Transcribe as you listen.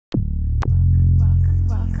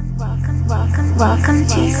Welcome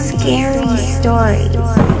to Scary Stories,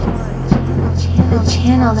 the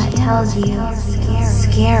channel that tells you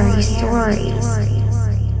scary stories.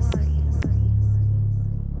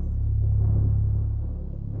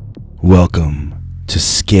 Welcome to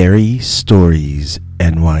Scary Stories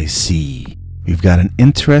NYC. We've got an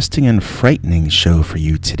interesting and frightening show for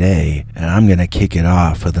you today, and I'm going to kick it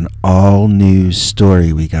off with an all-new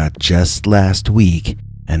story we got just last week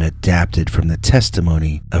and adapted from the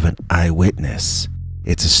testimony of an eyewitness.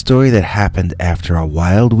 It's a story that happened after a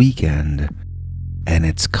wild weekend, and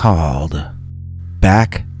it's called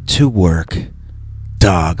Back to Work,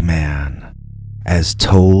 Dogman, as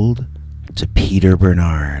told to Peter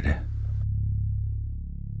Bernard.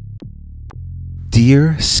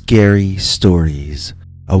 Dear Scary Stories,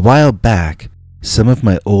 a while back, some of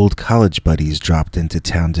my old college buddies dropped into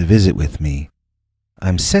town to visit with me.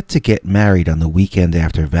 I'm set to get married on the weekend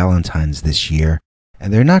after Valentine's this year,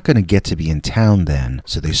 and they're not going to get to be in town then,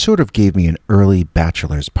 so they sort of gave me an early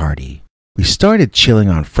bachelor's party. We started chilling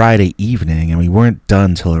on Friday evening, and we weren't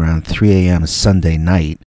done till around 3 a.m. Sunday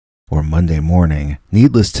night, or Monday morning.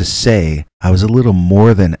 Needless to say, I was a little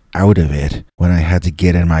more than out of it when I had to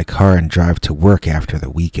get in my car and drive to work after the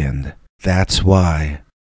weekend. That's why,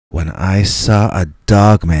 when I saw a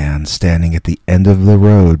dogman standing at the end of the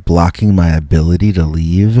road blocking my ability to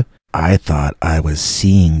leave, I thought I was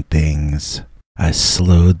seeing things. I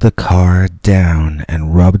slowed the car down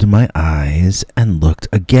and rubbed my eyes and looked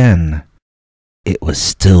again. It was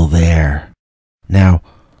still there. Now,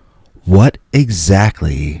 what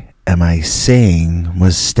exactly am I saying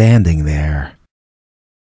was standing there?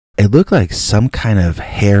 It looked like some kind of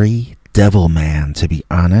hairy devil man, to be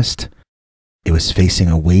honest. It was facing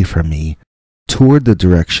away from me, toward the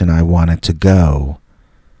direction I wanted to go.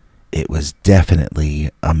 It was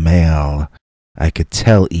definitely a male. I could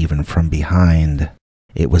tell even from behind.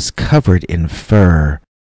 It was covered in fur,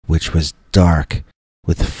 which was dark,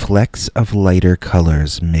 with flecks of lighter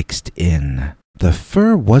colors mixed in. The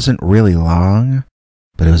fur wasn't really long,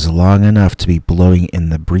 but it was long enough to be blowing in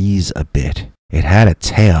the breeze a bit. It had a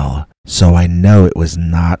tail, so I know it was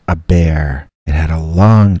not a bear. It had a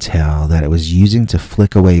long tail that it was using to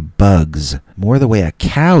flick away bugs, more the way a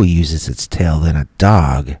cow uses its tail than a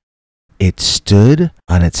dog. It stood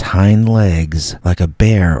on its hind legs like a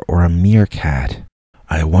bear or a meerkat.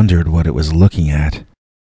 I wondered what it was looking at.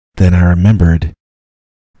 Then I remembered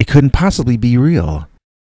it couldn't possibly be real.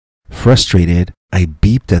 Frustrated, I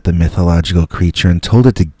beeped at the mythological creature and told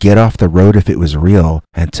it to get off the road if it was real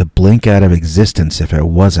and to blink out of existence if it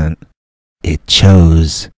wasn't. It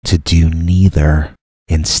chose to do neither.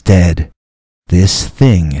 Instead, this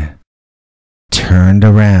thing turned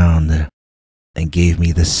around and gave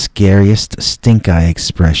me the scariest stink-eye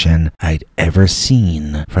expression I'd ever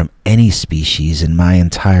seen from any species in my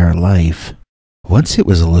entire life. Once it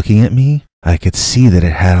was looking at me, I could see that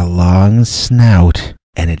it had a long snout,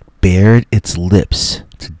 and it bared its lips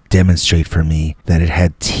to demonstrate for me that it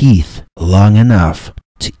had teeth long enough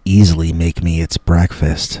to easily make me its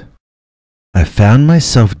breakfast. I found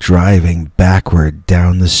myself driving backward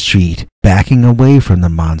down the street, backing away from the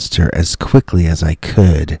monster as quickly as I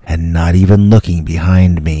could, and not even looking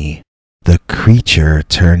behind me. The creature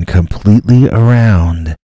turned completely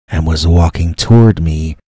around and was walking toward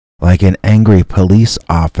me like an angry police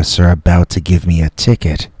officer about to give me a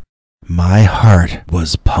ticket. My heart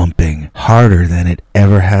was pumping harder than it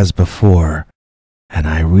ever has before, and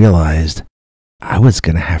I realized I was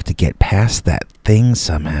going to have to get past that thing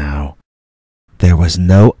somehow. There was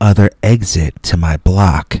no other exit to my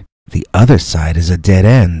block. The other side is a dead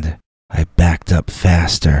end. I backed up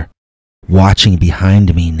faster, watching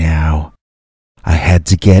behind me now. I had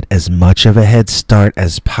to get as much of a head start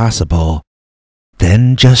as possible,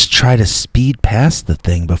 then just try to speed past the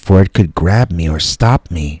thing before it could grab me or stop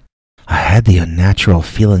me. I had the unnatural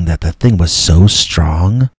feeling that the thing was so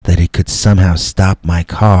strong that it could somehow stop my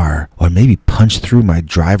car, or maybe punch through my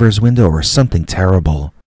driver's window or something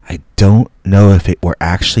terrible. I don't know if it were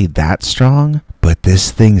actually that strong, but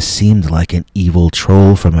this thing seemed like an evil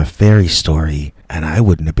troll from a fairy story, and I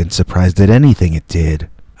wouldn't have been surprised at anything it did.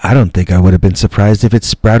 I don't think I would have been surprised if it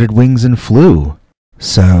sprouted wings and flew.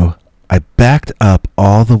 So I backed up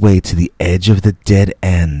all the way to the edge of the dead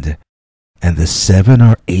end, and the 7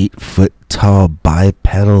 or 8 foot tall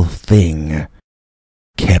bipedal thing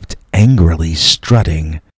kept angrily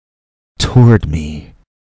strutting toward me.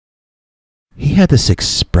 He had this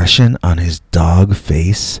expression on his dog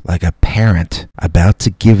face like a parent about to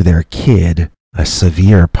give their kid a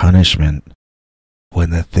severe punishment. When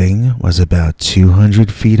the thing was about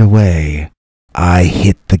 200 feet away, I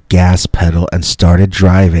hit the gas pedal and started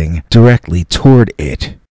driving directly toward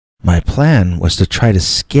it. My plan was to try to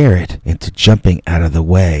scare it into jumping out of the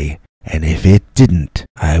way, and if it didn't,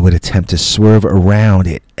 I would attempt to swerve around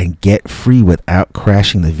it and get free without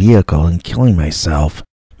crashing the vehicle and killing myself.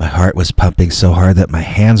 My heart was pumping so hard that my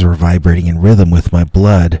hands were vibrating in rhythm with my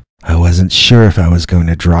blood. I wasn't sure if I was going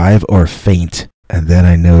to drive or faint, and then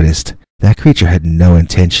I noticed that creature had no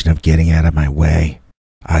intention of getting out of my way.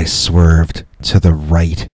 I swerved to the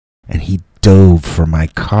right, and he dove for my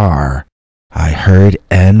car. I heard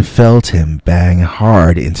and felt him bang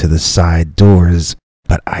hard into the side doors,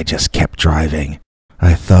 but I just kept driving.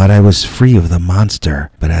 I thought I was free of the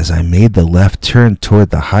monster, but as I made the left turn toward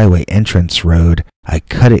the highway entrance road, I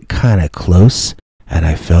cut it kinda close, and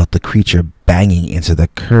I felt the creature banging into the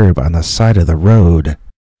curb on the side of the road.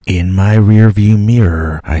 In my rearview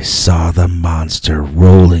mirror, I saw the monster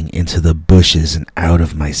rolling into the bushes and out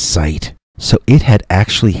of my sight. So it had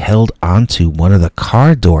actually held onto one of the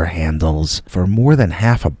car door handles for more than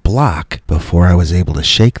half a block before I was able to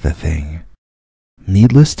shake the thing.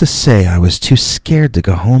 Needless to say, I was too scared to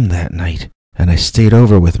go home that night, and I stayed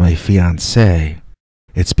over with my fiancée.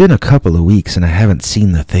 It's been a couple of weeks and I haven't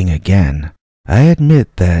seen the thing again. I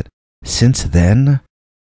admit that, since then,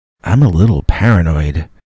 I'm a little paranoid.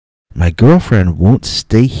 My girlfriend won't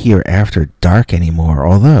stay here after dark anymore,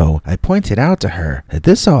 although I pointed out to her that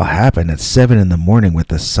this all happened at 7 in the morning with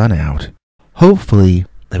the sun out. Hopefully,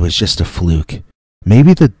 it was just a fluke.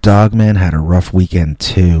 Maybe the Dogman had a rough weekend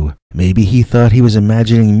too. Maybe he thought he was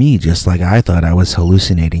imagining me just like I thought I was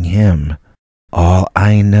hallucinating him. All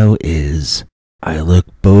I know is, I look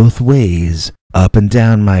both ways, up and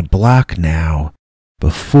down my block now,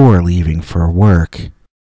 before leaving for work.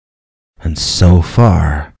 And so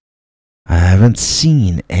far, I haven't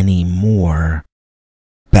seen any more.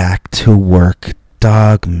 Back to work,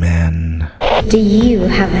 Dogman. Do you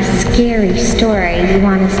have a scary story you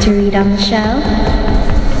want us to read on the show?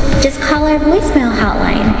 Just call our voicemail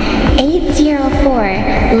hotline,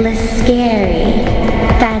 804-LIST-SCARY.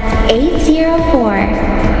 That's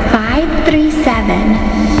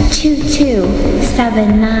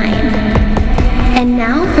 804-537-2279. And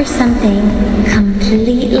now for something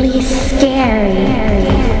completely scary.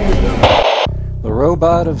 The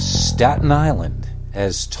Robot of Staten Island,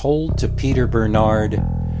 as told to Peter Bernard,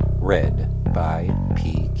 read by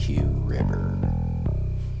P.Q. River.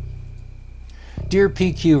 Dear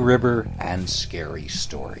P.Q. River and Scary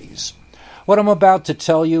Stories, what I'm about to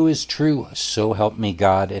tell you is true, so help me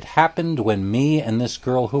God. It happened when me and this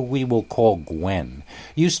girl, who we will call Gwen,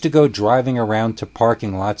 used to go driving around to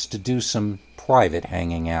parking lots to do some private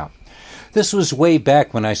hanging out. This was way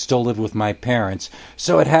back when I still lived with my parents,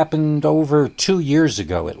 so it happened over 2 years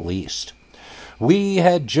ago at least. We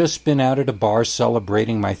had just been out at a bar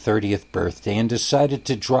celebrating my 30th birthday and decided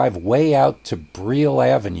to drive way out to Briel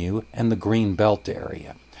Avenue and the Green Belt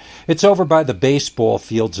area. It's over by the baseball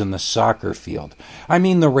fields and the soccer field. I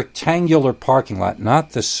mean the rectangular parking lot,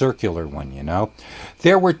 not the circular one, you know.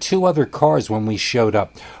 There were 2 other cars when we showed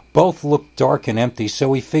up. Both looked dark and empty, so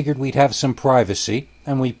we figured we'd have some privacy,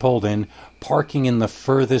 and we pulled in, parking in the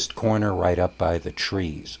furthest corner right up by the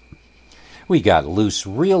trees. We got loose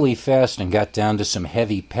really fast and got down to some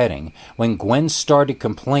heavy petting when Gwen started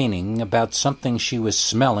complaining about something she was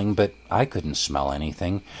smelling, but I couldn't smell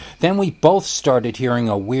anything. Then we both started hearing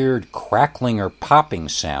a weird crackling or popping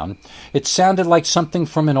sound. It sounded like something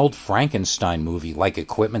from an old Frankenstein movie, like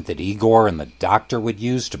equipment that Igor and the doctor would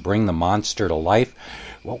use to bring the monster to life.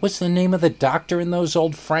 What was the name of the doctor in those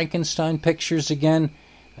old Frankenstein pictures again?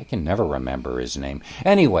 I can never remember his name.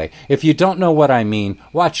 Anyway, if you don't know what I mean,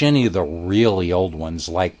 watch any of the really old ones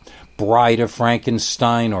like Bride of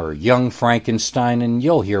Frankenstein or Young Frankenstein, and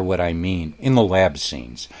you'll hear what I mean in the lab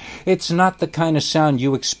scenes. It's not the kind of sound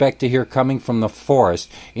you expect to hear coming from the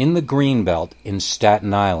forest in the Greenbelt in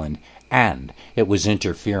Staten Island, and it was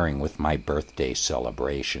interfering with my birthday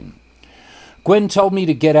celebration. Gwen told me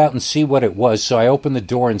to get out and see what it was, so I opened the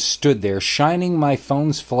door and stood there, shining my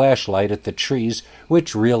phone's flashlight at the trees,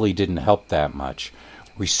 which really didn't help that much.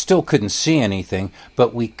 We still couldn't see anything,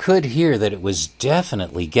 but we could hear that it was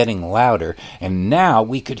definitely getting louder, and now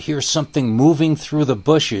we could hear something moving through the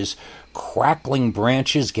bushes, crackling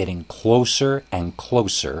branches getting closer and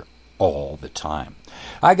closer all the time.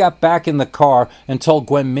 I got back in the car and told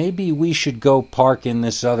Gwen maybe we should go park in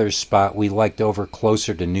this other spot we liked over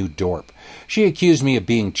closer to New Dorp. She accused me of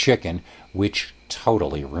being chicken, which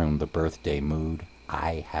totally ruined the birthday mood,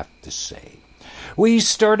 I have to say. We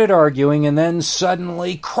started arguing and then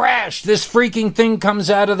suddenly, crash! This freaking thing comes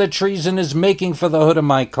out of the trees and is making for the hood of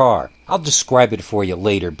my car. I'll describe it for you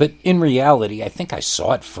later, but in reality, I think I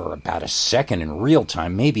saw it for about a second in real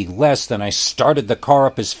time, maybe less. Then I started the car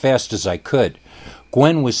up as fast as I could.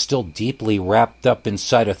 Gwen was still deeply wrapped up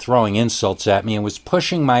inside of throwing insults at me and was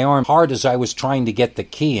pushing my arm hard as I was trying to get the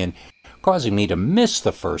key in, causing me to miss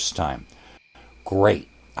the first time. Great,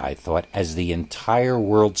 I thought, as the entire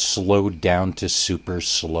world slowed down to super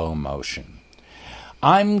slow motion.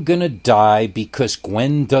 I'm gonna die because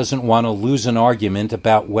Gwen doesn't want to lose an argument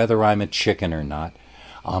about whether I'm a chicken or not.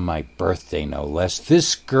 On my birthday, no less.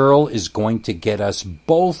 This girl is going to get us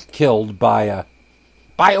both killed by a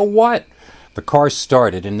what? The car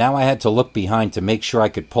started, and now I had to look behind to make sure I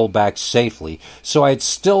could pull back safely, so I had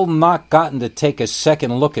still not gotten to take a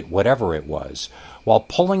second look at whatever it was. While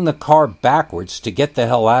pulling the car backwards to get the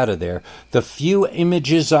hell out of there, the few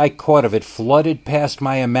images I caught of it flooded past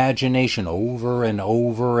my imagination over and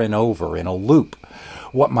over and over in a loop.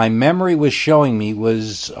 What my memory was showing me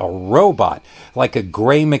was a robot, like a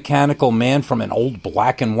gray mechanical man from an old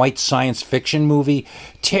black and white science fiction movie,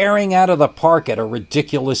 tearing out of the park at a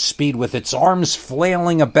ridiculous speed with its arms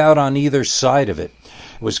flailing about on either side of it.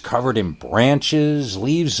 It was covered in branches,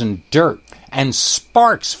 leaves, and dirt, and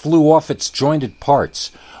sparks flew off its jointed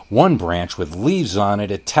parts. One branch with leaves on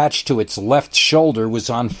it attached to its left shoulder was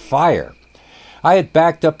on fire. I had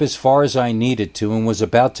backed up as far as I needed to and was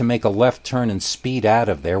about to make a left turn and speed out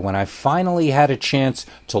of there when I finally had a chance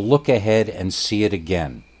to look ahead and see it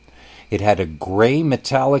again. It had a gray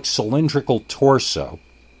metallic cylindrical torso.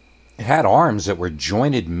 It had arms that were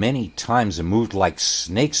jointed many times and moved like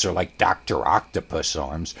snakes or like Dr. Octopus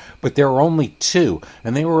arms, but there were only two,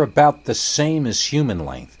 and they were about the same as human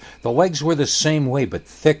length. The legs were the same way but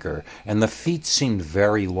thicker, and the feet seemed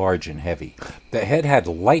very large and heavy. The head had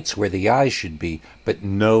lights where the eyes should be, but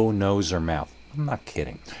no nose or mouth. I'm not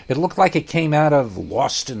kidding. It looked like it came out of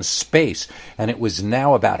Lost in Space, and it was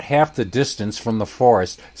now about half the distance from the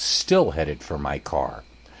forest, still headed for my car.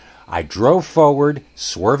 I drove forward,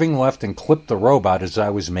 swerving left, and clipped the robot as I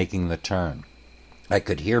was making the turn. I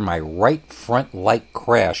could hear my right front light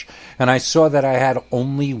crash, and I saw that I had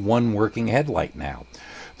only one working headlight now.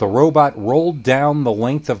 The robot rolled down the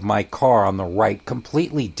length of my car on the right,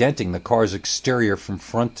 completely denting the car's exterior from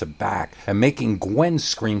front to back, and making Gwen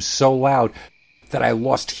scream so loud that I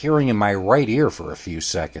lost hearing in my right ear for a few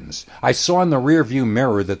seconds. I saw in the rearview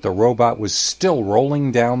mirror that the robot was still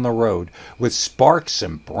rolling down the road, with sparks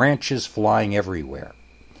and branches flying everywhere.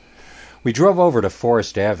 We drove over to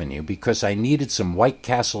Forest Avenue because I needed some White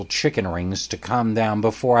Castle chicken rings to calm down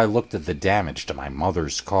before I looked at the damage to my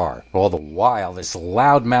mother's car. All the while, this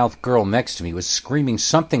loudmouth girl next to me was screaming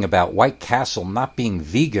something about White Castle not being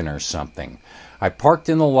vegan or something. I parked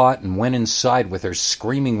in the lot and went inside with her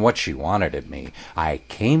screaming what she wanted of me. I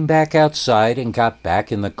came back outside and got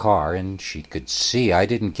back in the car, and she could see I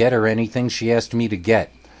didn't get her anything she asked me to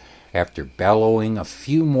get. After bellowing a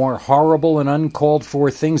few more horrible and uncalled-for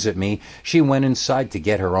things at me, she went inside to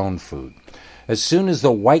get her own food. As soon as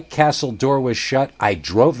the White Castle door was shut, I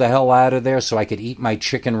drove the hell out of there so I could eat my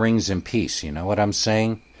chicken rings in peace. You know what I'm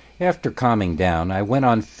saying? After calming down, I went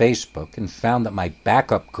on Facebook and found that my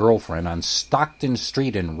backup girlfriend on Stockton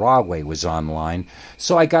Street in Rahway was online,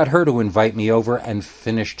 so I got her to invite me over and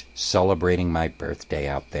finished celebrating my birthday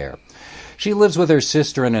out there. She lives with her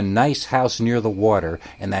sister in a nice house near the water,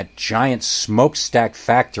 and that giant smokestack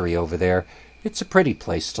factory over there. It's a pretty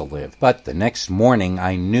place to live. But the next morning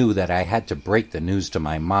I knew that I had to break the news to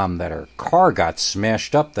my mom that her car got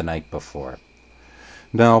smashed up the night before.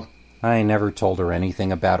 No, I never told her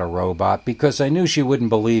anything about a robot because I knew she wouldn't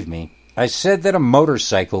believe me. I said that a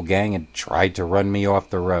motorcycle gang had tried to run me off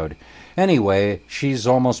the road. Anyway, she's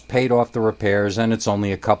almost paid off the repairs, and it's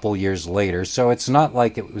only a couple years later, so it's not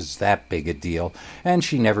like it was that big a deal, and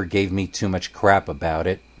she never gave me too much crap about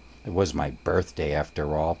it. It was my birthday,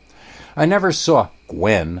 after all. I never saw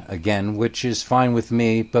Gwen again, which is fine with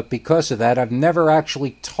me, but because of that, I've never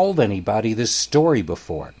actually told anybody this story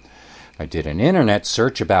before. I did an internet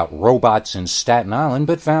search about robots in Staten Island,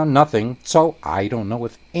 but found nothing, so I don't know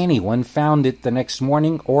if anyone found it the next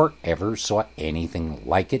morning or ever saw anything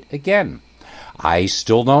like it again. I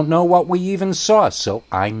still don't know what we even saw, so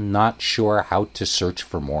I'm not sure how to search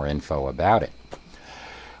for more info about it.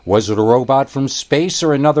 Was it a robot from space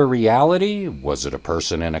or another reality? Was it a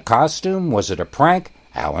person in a costume? Was it a prank?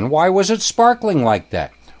 How and why was it sparkling like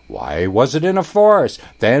that? Why was it in a forest?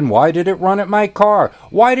 Then why did it run at my car?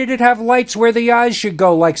 Why did it have lights where the eyes should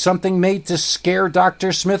go, like something made to scare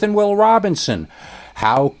Dr. Smith and Will Robinson?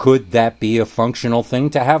 How could that be a functional thing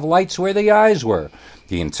to have lights where the eyes were?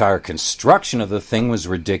 The entire construction of the thing was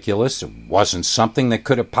ridiculous. It wasn't something that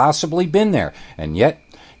could have possibly been there. And yet,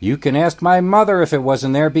 you can ask my mother if it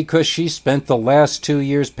wasn't there because she spent the last 2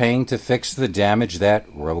 years paying to fix the damage that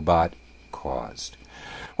robot caused.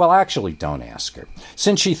 Well, actually, don't ask her,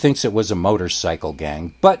 since she thinks it was a motorcycle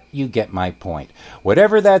gang, but you get my point.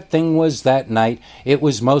 Whatever that thing was that night, it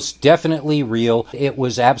was most definitely real. It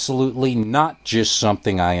was absolutely not just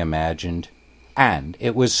something I imagined. And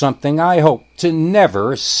it was something I hope to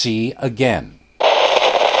never see again.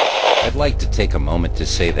 I'd like to take a moment to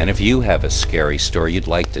say that if you have a scary story you'd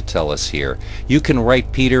like to tell us here, you can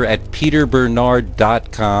write Peter at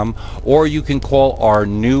peterbernard.com, or you can call our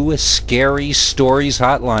new Scary Stories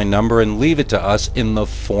hotline number and leave it to us in the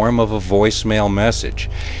form of a voicemail message.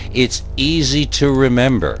 It's easy to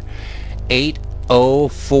remember.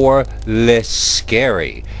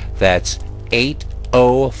 804-LESCARY. That's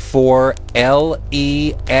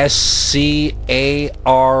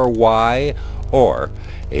 804-LESCARY, or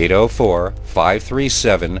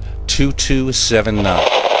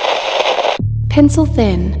 804-537-2279. Pencil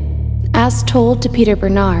Thin, As Told to Peter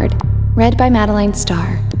Bernard, read by Madeline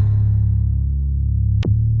Starr.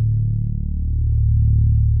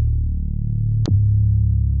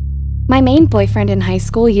 My main boyfriend in high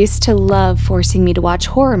school used to love forcing me to watch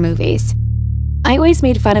horror movies. I always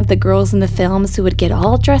made fun of the girls in the films who would get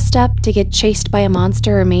all dressed up to get chased by a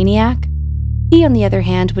monster or maniac. He, on the other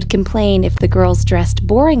hand, would complain if the girls dressed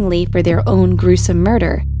boringly for their own gruesome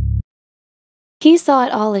murder. He saw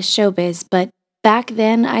it all as showbiz, but back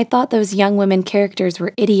then I thought those young women characters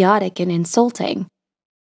were idiotic and insulting.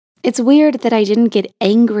 It's weird that I didn't get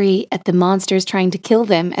angry at the monsters trying to kill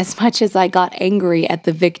them as much as I got angry at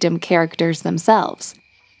the victim characters themselves.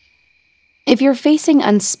 If you're facing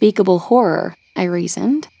unspeakable horror, I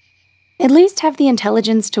reasoned, at least have the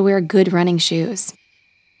intelligence to wear good running shoes.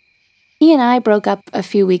 He and I broke up a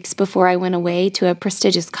few weeks before I went away to a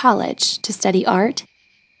prestigious college to study art.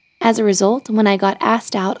 As a result, when I got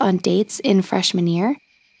asked out on dates in freshman year,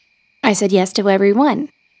 I said yes to every one,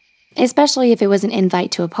 especially if it was an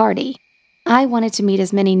invite to a party. I wanted to meet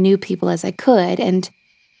as many new people as I could, and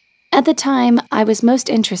at the time, I was most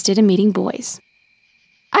interested in meeting boys.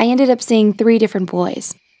 I ended up seeing 3 different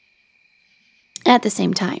boys at the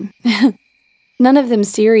same time. None of them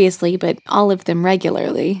seriously, but all of them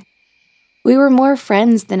regularly. We were more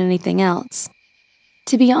friends than anything else.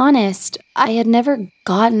 To be honest, I had never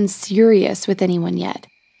gotten serious with anyone yet,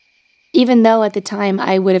 even though at the time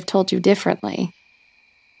I would have told you differently.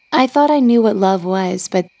 I thought I knew what love was,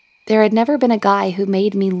 but there had never been a guy who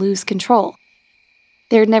made me lose control.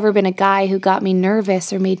 There had never been a guy who got me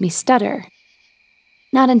nervous or made me stutter.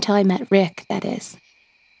 Not until I met Rick, that is.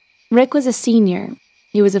 Rick was a senior.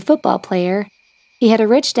 He was a football player. He had a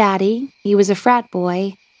rich daddy. He was a frat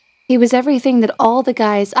boy. He was everything that all the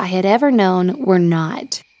guys I had ever known were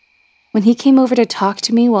not. When he came over to talk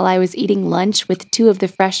to me while I was eating lunch with 2 of the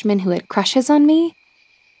freshmen who had crushes on me,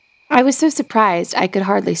 I was so surprised I could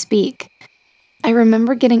hardly speak. I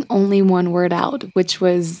remember getting only one word out, which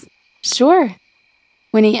was, "Sure,"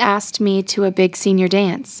 when he asked me to a big senior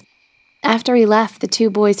dance. After he left, the 2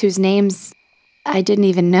 boys whose names I didn't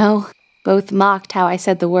even know both mocked how I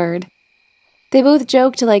said the word. They both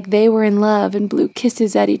joked like they were in love and blew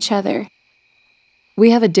kisses at each other.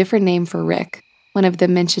 "We have a different name for Rick," one of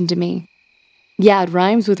them mentioned to me. "Yeah, it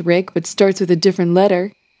rhymes with Rick, but starts with a different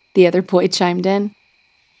letter," the other boy chimed in.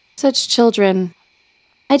 Such children.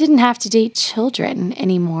 I didn't have to date children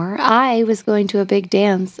anymore. I was going to a big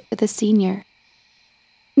dance with a senior.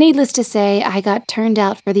 Needless to say, I got turned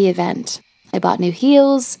out for the event. I bought new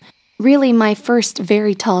heels, really my first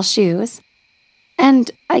very tall shoes,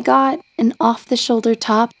 and I got an off-the-shoulder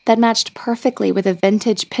top that matched perfectly with a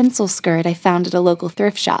vintage pencil skirt I found at a local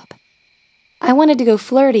thrift shop. I wanted to go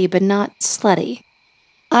flirty, but not slutty.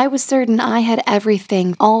 I was certain I had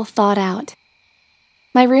everything all thought out.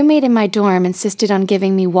 My roommate in my dorm insisted on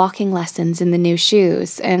giving me walking lessons in the new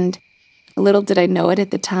shoes, and little did I know it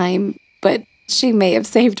at the time, but she may have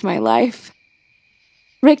saved my life.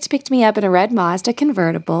 Rick picked me up in a red Mazda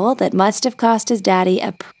convertible that must have cost his daddy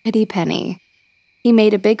a pretty penny. He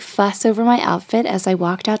made a big fuss over my outfit as I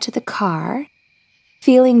walked out to the car.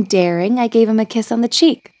 Feeling daring, I gave him a kiss on the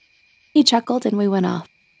cheek. He chuckled and we went off.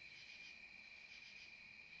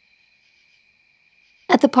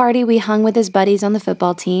 At the party, we hung with his buddies on the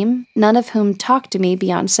football team, none of whom talked to me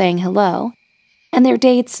beyond saying hello, and their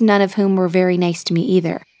dates, none of whom were very nice to me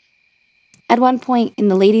either. At one point in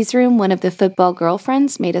the ladies' room, one of the football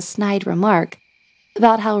girlfriends made a snide remark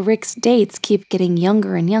about how Rick's dates keep getting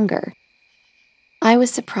younger and younger. I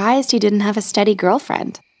was surprised he didn't have a steady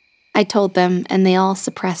girlfriend. I told them, and they all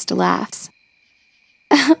suppressed laughs.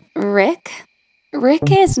 Rick?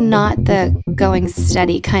 Rick is not the going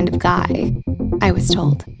steady kind of guy, I was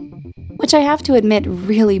told, which I have to admit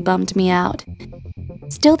really bummed me out.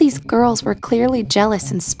 Still, these girls were clearly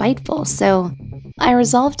jealous and spiteful, so I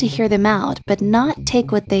resolved to hear them out, but not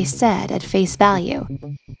take what they said at face value.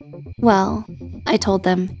 Well, I told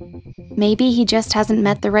them, maybe he just hasn't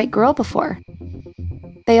met the right girl before.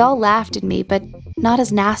 They all laughed at me, but not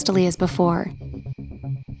as nastily as before.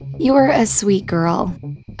 "You're a sweet girl,"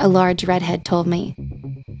 a large redhead told me.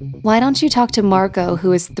 "Why don't you talk to Marco,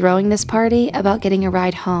 who is throwing this party, about getting a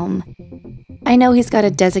ride home? I know he's got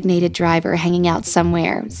a designated driver hanging out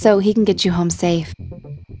somewhere, so he can get you home safe."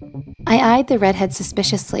 I eyed the redhead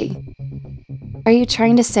suspiciously. "Are you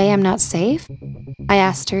trying to say I'm not safe?" I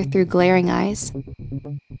asked her through glaring eyes.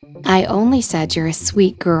 "I only said you're a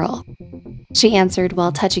sweet girl," she answered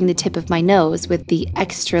while touching the tip of my nose with the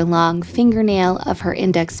extra long fingernail of her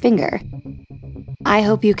index finger. "I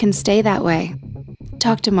hope you can stay that way.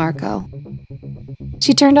 Talk to Marco."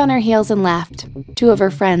 She turned on her heels and left, two of her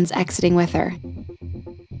friends exiting with her.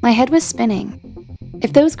 My head was spinning.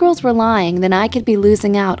 If those girls were lying, then I could be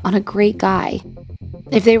losing out on a great guy.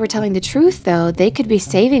 If they were telling the truth, though, they could be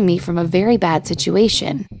saving me from a very bad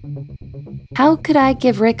situation. How could I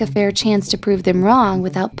give Rick a fair chance to prove them wrong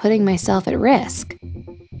without putting myself at risk?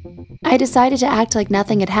 I decided to act like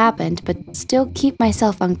nothing had happened, but still keep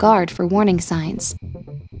myself on guard for warning signs.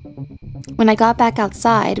 When I got back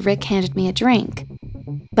outside, Rick handed me a drink.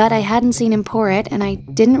 But I hadn't seen him pour it, and I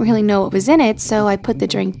didn't really know what was in it, so I put the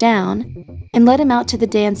drink down and led him out to the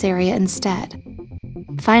dance area instead.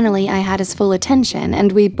 Finally, I had his full attention,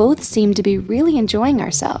 and we both seemed to be really enjoying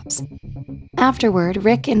ourselves. Afterward,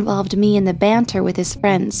 Rick involved me in the banter with his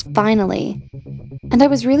friends, finally, and I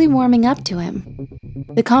was really warming up to him.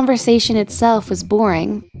 The conversation itself was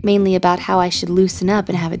boring, mainly about how I should loosen up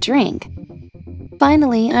and have a drink.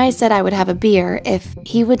 Finally, I said I would have a beer if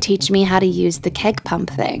he would teach me how to use the keg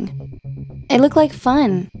pump thing. It looked like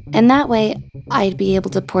fun, and that way I'd be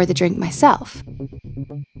able to pour the drink myself.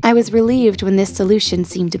 I was relieved when this solution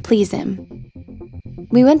seemed to please him.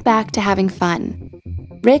 We went back to having fun.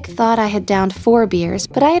 Rick thought I had downed 4 beers,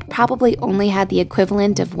 but I had probably only had the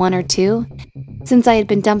equivalent of 1 or 2, since I had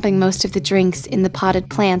been dumping most of the drinks in the potted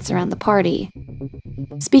plants around the party.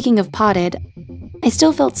 Speaking of potted, I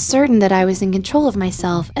still felt certain that I was in control of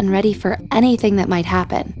myself and ready for anything that might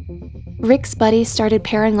happen. Rick's buddies started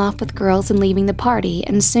pairing off with girls and leaving the party,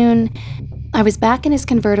 and soon I was back in his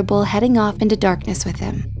convertible heading off into darkness with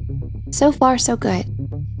him. So far, so good.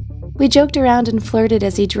 We joked around and flirted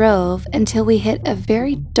as he drove until we hit a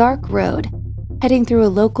very dark road, heading through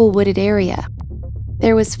a local wooded area.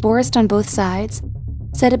 There was forest on both sides,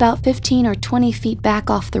 set about 15 or 20 feet back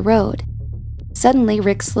off the road. Suddenly,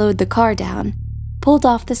 Rick slowed the car down, pulled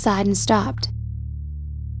off the side and stopped.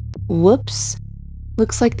 "Whoops,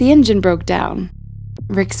 looks like the engine broke down,"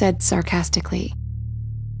 Rick said sarcastically.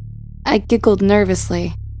 I giggled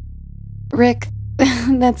nervously. "Rick,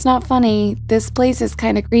 that's not funny. This place is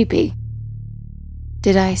kinda creepy."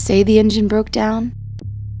 "Did I say the engine broke down?"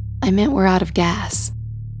 "I meant we're out of gas."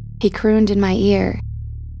 He crooned in my ear,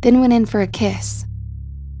 then went in for a kiss.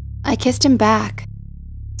 I kissed him back.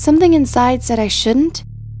 Something inside said I shouldn't,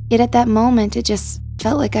 yet at that moment it just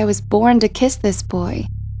felt like I was born to kiss this boy.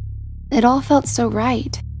 It all felt so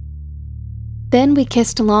right. Then we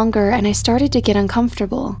kissed longer and I started to get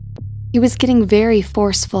uncomfortable. He was getting very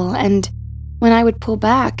forceful, and when I would pull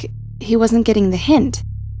back, he wasn't getting the hint.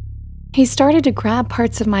 He started to grab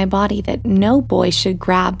parts of my body that no boy should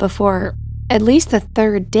grab before at least the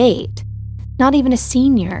 3rd date, not even a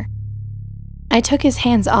senior. I took his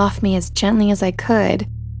hands off me as gently as I could,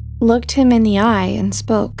 looked him in the eye, and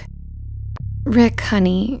spoke. "Rick,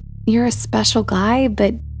 honey, you're a special guy,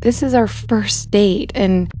 but this is our 1st date,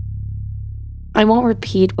 and..." I won't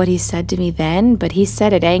repeat what he said to me then, but he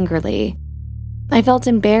said it angrily. I felt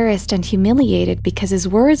embarrassed and humiliated because his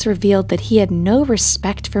words revealed that he had no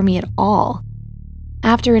respect for me at all.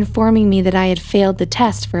 After informing me that I had failed the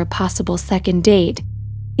test for a possible 2nd date,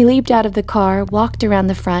 he leaped out of the car, walked around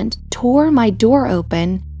the front, tore my door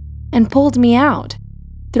open, and pulled me out,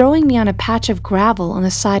 throwing me on a patch of gravel on the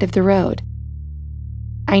side of the road.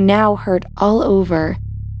 I now hurt all over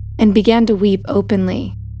and began to weep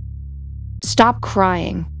openly. "Stop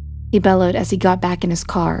crying," he bellowed as he got back in his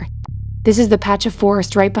car. "This is the patch of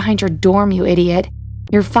forest right behind your dorm, you idiot.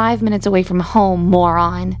 You're 5 minutes away from home,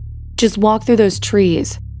 moron. Just walk through those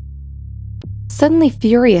trees." Suddenly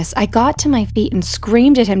furious, I got to my feet and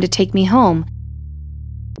screamed at him to take me home.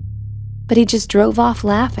 But he just drove off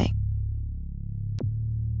laughing.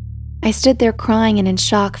 I stood there crying and in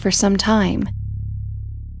shock for some time.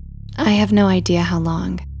 I have no idea how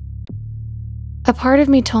long. A part of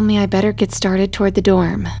me told me I better get started toward the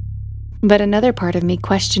dorm, but another part of me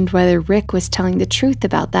questioned whether Rick was telling the truth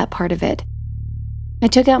about that part of it. I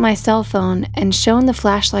took out my cell phone and shone the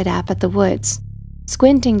flashlight app at the woods,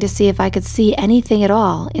 squinting to see if I could see anything at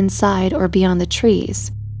all inside or beyond the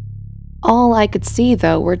trees. All I could see,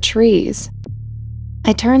 though, were trees.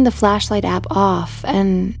 I turned the flashlight app off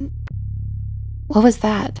and... what was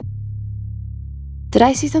that? Did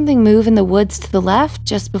I see something move in the woods to the left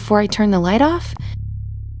just before I turned the light off?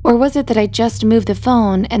 Or was it that I just moved the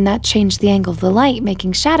phone and that changed the angle of the light,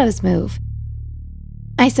 making shadows move?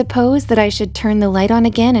 I suppose that I should turn the light on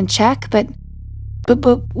again and check, but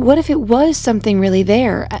what if it was something really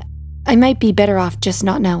there? I might be better off just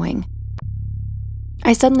not knowing.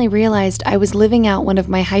 I suddenly realized I was living out one of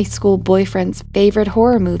my high school boyfriend's favorite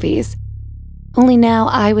horror movies. Only now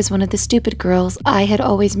I was one of the stupid girls I had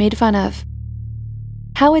always made fun of.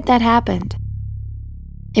 How had that happened?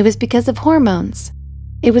 It was because of hormones.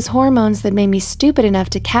 It was hormones that made me stupid enough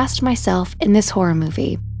to cast myself in this horror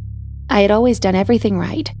movie. I had always done everything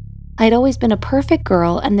right. I had always been a perfect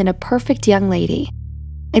girl and then a perfect young lady.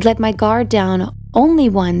 I'd let my guard down only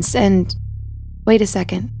once and... wait a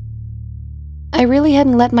second. I really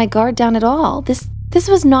hadn't let my guard down at all. This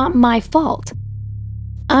was not my fault.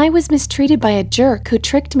 I was mistreated by a jerk who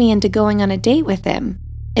tricked me into going on a date with him.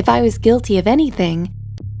 If I was guilty of anything,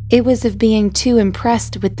 it was of being too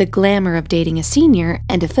impressed with the glamour of dating a senior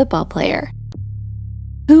and a football player.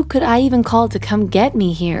 Who could I even call to come get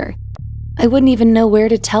me here? I wouldn't even know where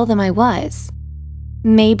to tell them I was.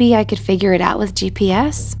 Maybe I could figure it out with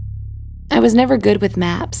GPS? I was never good with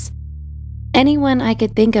maps. Anyone I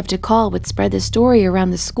could think of to call would spread the story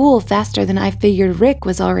around the school faster than I figured Rick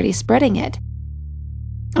was already spreading it.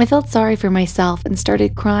 I felt sorry for myself and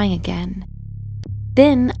started crying again.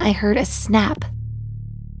 Then I heard a snap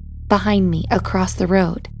behind me across the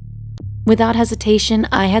road. Without hesitation,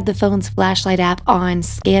 I had the phone's flashlight app on,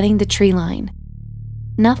 scanning the tree line.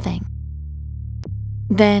 Nothing.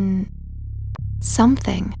 Then,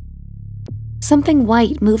 something. Something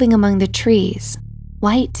white moving among the trees.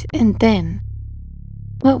 White and thin.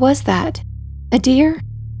 What was that? A deer?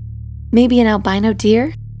 Maybe an albino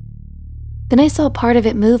deer? Then I saw part of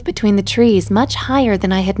it move between the trees much higher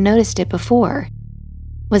than I had noticed it before.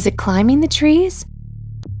 Was it climbing the trees?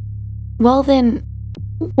 Well then,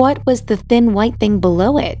 what was the thin white thing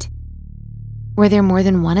below it? Were there more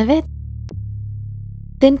than one of it?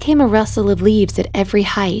 Then came a rustle of leaves at every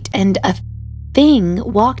height, and a thing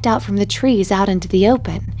walked out from the trees out into the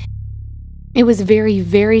open. It was very,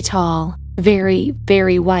 very tall, very,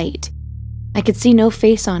 very white. I could see no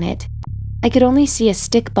face on it. I could only see a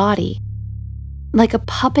stick body, like a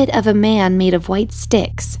puppet of a man made of white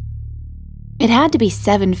sticks. It had to be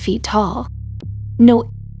 7 feet tall.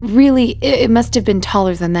 No, really, it must have been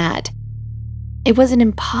taller than that. It was an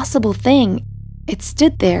impossible thing. It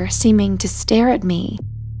stood there, seeming to stare at me,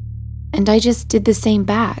 and I just did the same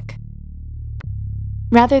back.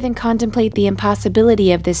 Rather than contemplate the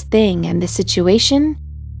impossibility of this thing and this situation,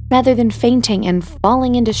 rather than fainting and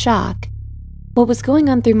falling into shock, what was going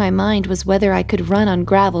on through my mind was whether I could run on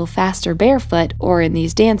gravel faster barefoot or in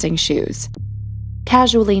these dancing shoes.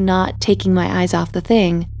 Casually not taking my eyes off the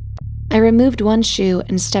thing, I removed one shoe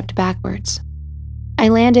and stepped backwards. I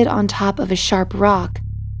landed on top of a sharp rock,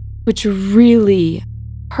 which really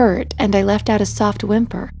hurt, and I let out a soft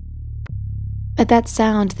whimper. At that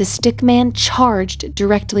sound, the stick man charged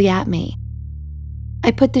directly at me.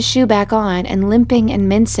 I put the shoe back on and, limping and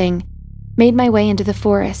mincing, made my way into the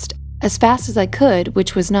forest, as fast as I could,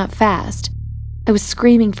 which was not fast. I was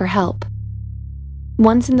screaming for help.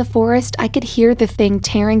 Once in the forest, I could hear the thing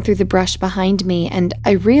tearing through the brush behind me, and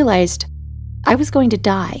I realized I was going to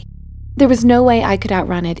die. There was no way I could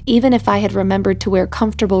outrun it, even if I had remembered to wear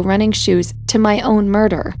comfortable running shoes to my own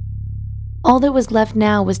murder. All that was left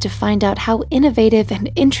now was to find out how innovative and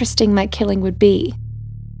interesting my killing would be.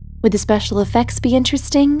 Would the special effects be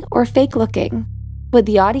interesting or fake-looking? Would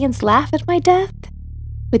the audience laugh at my death?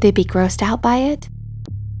 Would they be grossed out by it?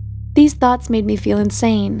 These thoughts made me feel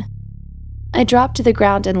insane. I dropped to the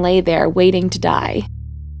ground and lay there, waiting to die.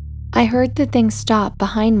 I heard the thing stop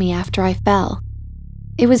behind me after I fell.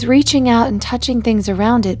 It was reaching out and touching things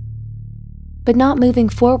around it, but not moving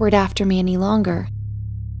forward after me any longer.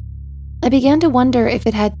 I began to wonder if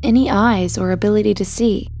it had any eyes or ability to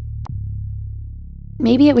see.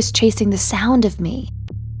 Maybe it was chasing the sound of me.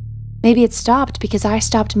 Maybe it stopped because I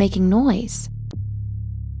stopped making noise.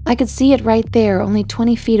 I could see it right there, only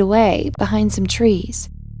 20 feet away, behind some trees.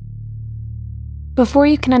 Before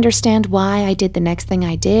you can understand why I did the next thing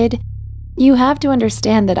I did, you have to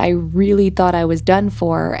understand that I really thought I was done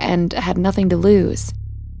for and had nothing to lose.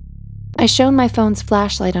 I shone my phone's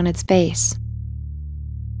flashlight on its face.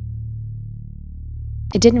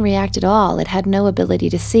 It didn't react at all. It had no ability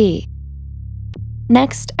to see.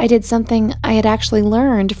 Next, I did something I had actually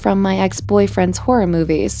learned from my ex-boyfriend's horror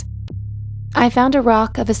movies. I found a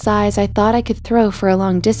rock of a size I thought I could throw for a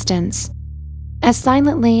long distance. As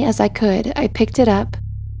silently as I could, I picked it up,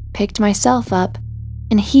 picked myself up,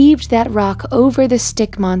 and heaved that rock over the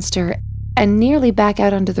stick monster and nearly back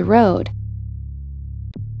out onto the road.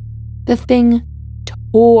 The thing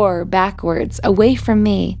tore backwards, away from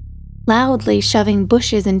me, loudly shoving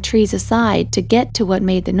bushes and trees aside to get to what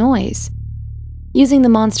made the noise. Using the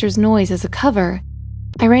monster's noise as a cover,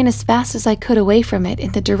 I ran as fast as I could away from it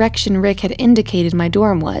in the direction Rick had indicated my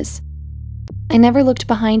dorm was. I never looked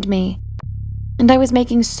behind me, and I was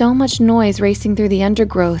making so much noise racing through the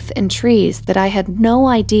undergrowth and trees that I had no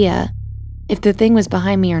idea if the thing was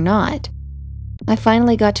behind me or not. I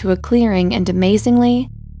finally got to a clearing, and amazingly,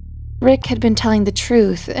 Rick had been telling the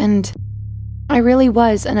truth, and I really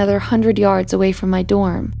was another 100 yards away from my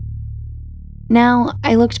dorm. Now,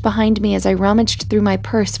 I looked behind me as I rummaged through my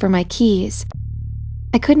purse for my keys.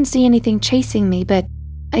 I couldn't see anything chasing me, but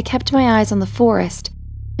I kept my eyes on the forest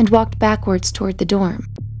and walked backwards toward the dorm.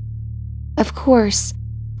 Of course,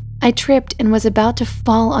 I tripped and was about to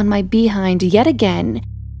fall on my behind yet again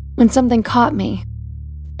when something caught me.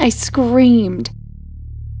 I screamed.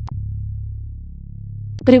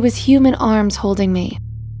 But it was human arms holding me.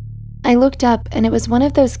 I looked up, and it was one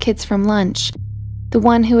of those kids from lunch, the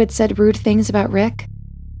one who had said rude things about Rick.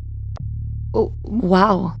 "Oh,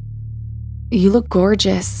 wow. You look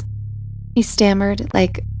gorgeous," he stammered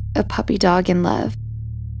like a puppy dog in love.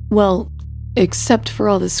 "Well, except for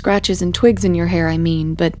all the scratches and twigs in your hair, I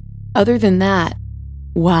mean, but other than that,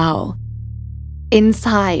 wow."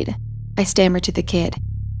 "Inside," I stammered to the kid.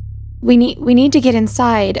 We need to get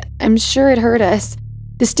inside. I'm sure it hurt us.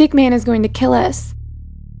 The stick man is going to kill us."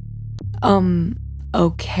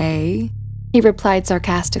 Okay," he replied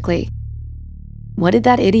sarcastically. "What did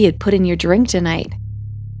that idiot put in your drink tonight?"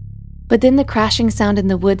 But then the crashing sound in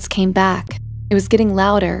the woods came back. It was getting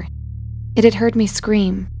louder. It had heard me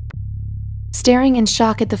scream. Staring in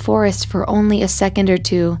shock at the forest for only a second or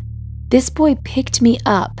two, this boy picked me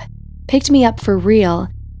up for real,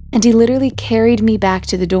 and he literally carried me back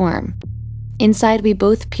to the dorm. Inside, we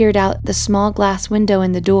both peered out the small glass window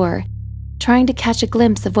in the door, trying to catch a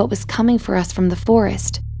glimpse of what was coming for us from the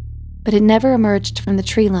forest, but it never emerged from the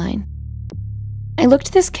tree line. I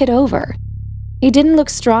looked this kid over. He didn't look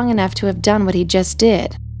strong enough to have done what he just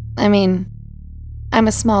did. I mean, I'm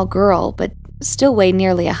a small girl, but still weigh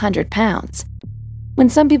nearly 100 pounds. When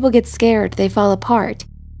some people get scared, they fall apart.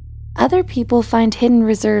 Other people find hidden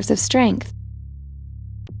reserves of strength.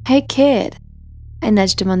 "Hey, kid," I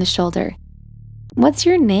nudged him on the shoulder. "What's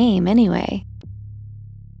your name, anyway?"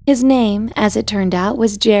 His name, as it turned out,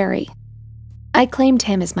 was Jerry. I claimed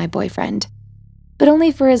him as my boyfriend, but only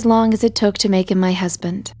for as long as it took to make him my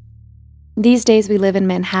husband. These days we live in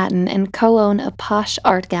Manhattan and co-own a posh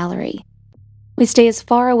art gallery. We stay as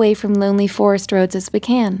far away from lonely forest roads as we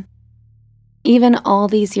can. Even all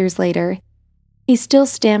these years later, he still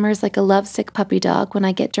stammers like a lovesick puppy dog when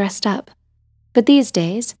I get dressed up. But these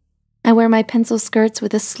days, I wear my pencil skirts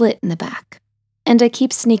with a slit in the back. And I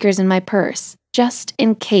keep sneakers in my purse, just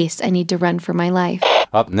in case I need to run for my life.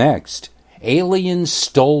 Up next, aliens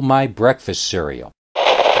stole my breakfast cereal.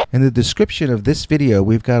 In the description of this video,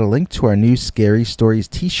 we've got a link to our new Scary Stories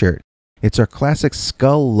t-shirt. It's our classic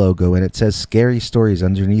skull logo, and it says Scary Stories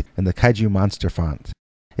underneath in the kaiju monster font.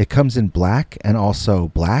 It comes in black and also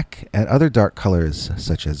black and other dark colors,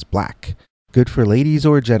 such as black. Good for ladies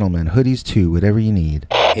or gentlemen, hoodies too, whatever you need.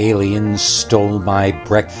 Aliens stole my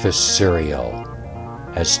breakfast cereal.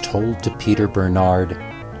 As told to Peter Bernard,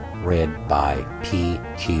 read by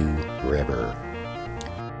P.Q. River.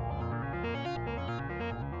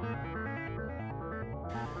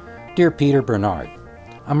 Dear Peter Bernard,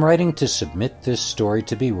 I'm writing to submit this story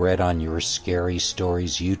to be read on your Scary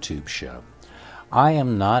Stories YouTube show. I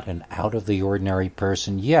am not an out-of-the-ordinary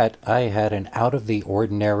person, yet I had an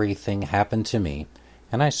out-of-the-ordinary thing happen to me,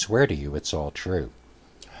 and I swear to you it's all true.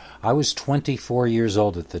 I was 24 years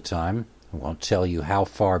old at the time. I won't tell you how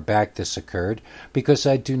far back this occurred, because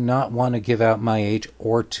I do not want to give out my age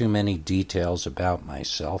or too many details about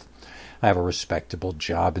myself. I have a respectable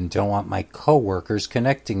job and don't want my coworkers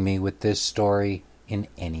connecting me with this story in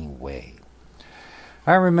any way.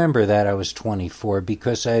 I remember that I was 24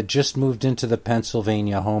 because I had just moved into the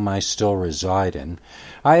Pennsylvania home I still reside in.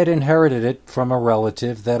 I had inherited it from a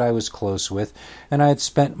relative that I was close with, and I had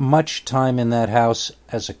spent much time in that house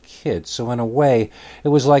as a kid, so in a way, it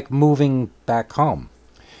was like moving back home.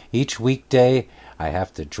 Each weekday, I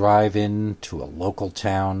have to drive in to a local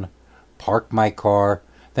town, park my car,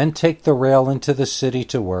 then take the rail into the city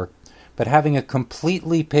to work, but having a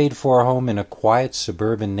completely paid-for home in a quiet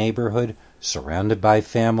suburban neighborhood, surrounded by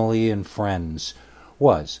family and friends,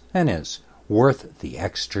 was, and is, worth the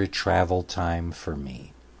extra travel time for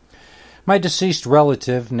me. My deceased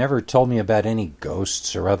relative never told me about any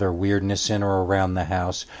ghosts or other weirdness in or around the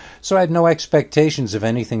house, so I had no expectations of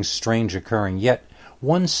anything strange occurring. Yet,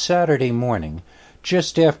 one Saturday morning,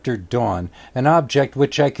 just after dawn, an object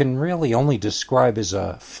which I can really only describe as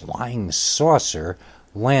a flying saucer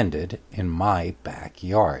landed in my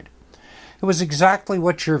backyard. It was exactly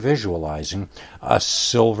what you're visualizing, a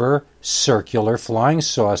silver, circular flying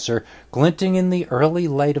saucer glinting in the early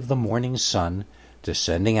light of the morning sun,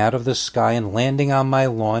 descending out of the sky and landing on my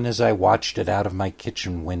lawn as I watched it out of my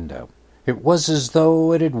kitchen window. It was as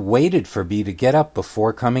though it had waited for me to get up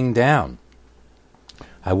before coming down.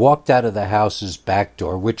 I walked out of the house's back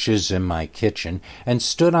door, which is in my kitchen, and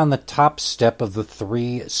stood on the top step of the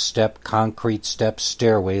 3-step concrete step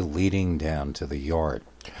stairway leading down to the yard.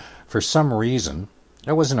 For some reason,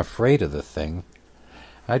 I wasn't afraid of the thing.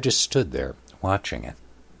 I just stood there, watching it.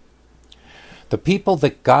 The people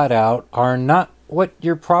that got out are not what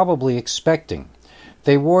you're probably expecting.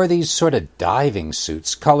 They wore these sort of diving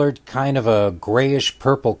suits, colored kind of a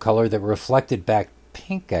grayish-purple color that reflected back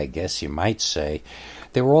pink, I guess you might say.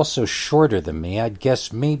 They were also shorter than me. I'd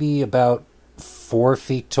guess maybe about 4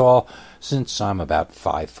 feet tall, since I'm about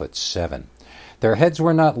 5'7". Their heads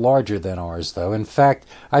were not larger than ours, though. In fact,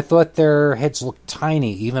 I thought their heads looked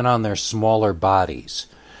tiny even on their smaller bodies.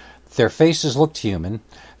 Their faces looked human.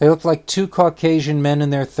 They looked like 2 Caucasian men in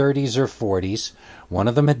their 30s or 40s. One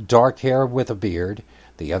of them had dark hair with a beard.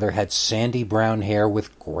 The other had sandy brown hair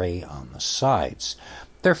with gray on the sides.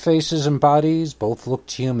 Their faces and bodies both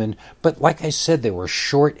looked human, but like I said, they were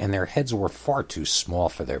short and their heads were far too small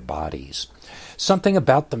for their bodies. Something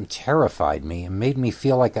about them terrified me and made me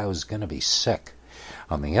feel like I was going to be sick.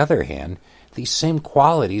 On the other hand, these same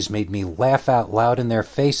qualities made me laugh out loud in their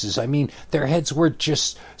faces. I mean, their heads were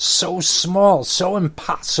just so small, so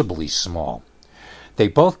impossibly small. They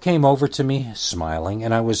both came over to me, smiling,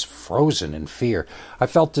 and I was frozen in fear. I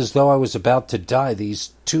felt as though I was about to die.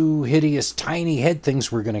 These 2 hideous, tiny head things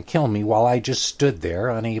were going to kill me while I just stood there,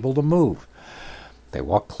 unable to move. They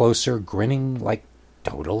walked closer, grinning like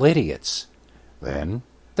total idiots. Then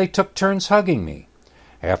they took turns hugging me.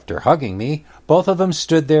 After hugging me, both of them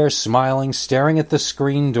stood there, smiling, staring at the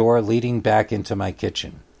screen door leading back into my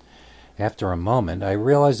kitchen. After a moment, I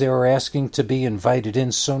realized they were asking to be invited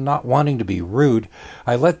in, so not wanting to be rude,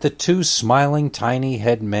 I let the 2 smiling, tiny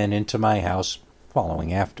head men into my house,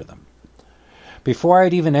 following after them. Before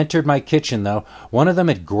I'd even entered my kitchen, though, one of them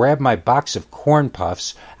had grabbed my box of corn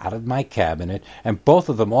puffs out of my cabinet, and both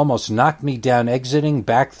of them almost knocked me down, exiting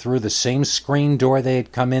back through the same screen door they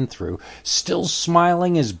had come in through, still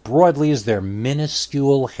smiling as broadly as their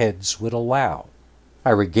minuscule heads would allow. I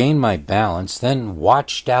regained my balance, then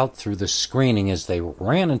watched out through the screening as they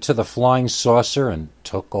ran into the flying saucer and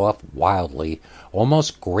took off wildly,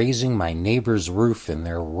 almost grazing my neighbor's roof in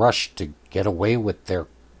their rush to get away with their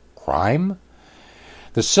crime.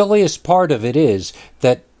 The silliest part of it is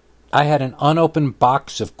that I had an unopened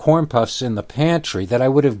box of corn puffs in the pantry that I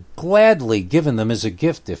would have gladly given them as a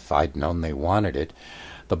gift if I'd known they wanted it.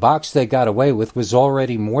 The box they got away with was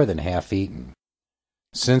already more than half eaten.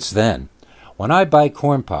 Since then, when I buy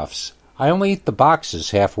corn puffs, I only eat the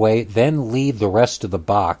boxes halfway, then leave the rest of the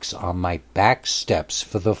box on my back steps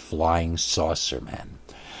for the flying saucer men.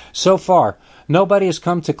 So far, nobody has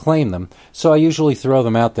come to claim them, so I usually throw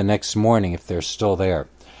them out the next morning if they're still there.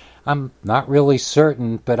 I'm not really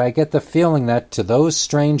certain, but I get the feeling that to those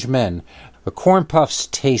strange men, the corn puffs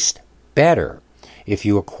taste better if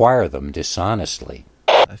you acquire them dishonestly.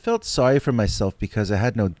 I felt sorry for myself because I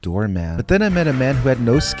had no doorman. But then I met a man who had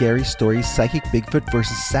no scary stories, psychic Bigfoot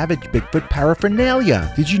versus savage Bigfoot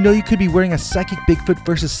paraphernalia. Did you know you could be wearing a psychic Bigfoot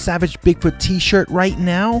versus savage Bigfoot t-shirt right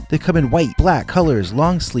now? They come in white, black colors,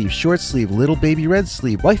 long sleeve, short sleeve, little baby red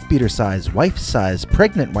sleeve, wife beater size,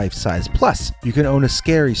 pregnant wife size. Plus, you can own a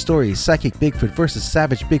scary stories, psychic Bigfoot versus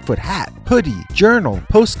savage Bigfoot hat, hoodie, journal,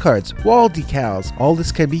 postcards, wall decals. All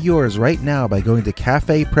this can be yours right now by going to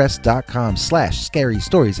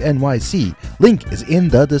cafepress.com/scarystories. NYC. Link is in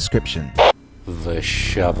the description. The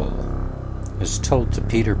Shovel is told to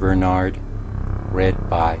Peter Bernard, read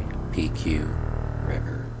by PQ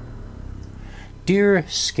River. Dear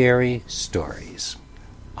Scary Stories,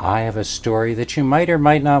 I have a story that you might or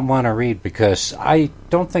might not want to read because I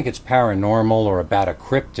don't think it's paranormal or about a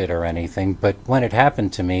cryptid or anything, but when it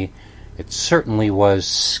happened to me, it certainly was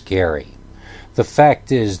scary. The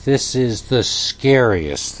fact is, this is the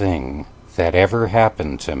scariest thing that ever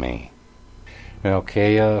happened to me.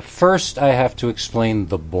 Okay, first I have to explain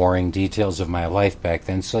the boring details of my life back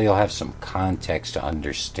then so you'll have some context to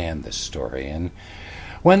understand this story. And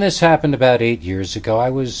when this happened about 8 years ago, I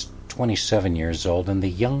was 27 years old, and the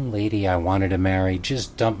young lady I wanted to marry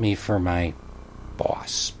just dumped me for my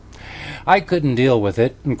boss. I couldn't deal with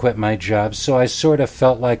it and quit my job, so I sort of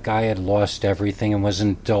felt like I had lost everything and was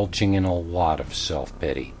indulging in a lot of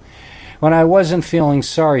self-pity. When I wasn't feeling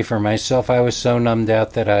sorry for myself, I was so numbed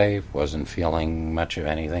out that I wasn't feeling much of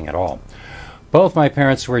anything at all. Both my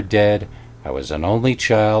parents were dead, I was an only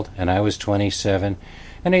child, and I was 27,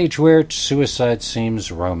 an age where suicide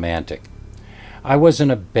seems romantic. I was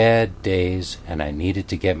in a bad daze, and I needed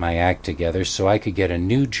to get my act together so I could get a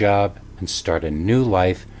new job and start a new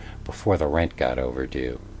life before the rent got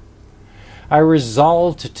overdue. I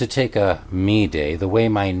resolved to take a me day, the way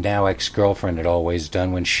my now ex-girlfriend had always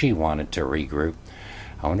done when she wanted to regroup.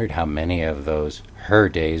 I wondered how many of those her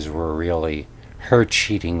days were really her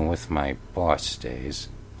cheating with my boss days,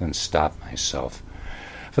 then stopped myself.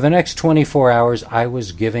 For the next 24 hours, I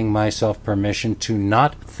was giving myself permission to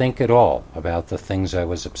not think at all about the things I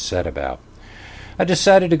was upset about. I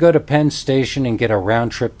decided to go to Penn Station and get a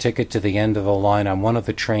round-trip ticket to the end of the line on one of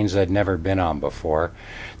the trains I'd never been on before.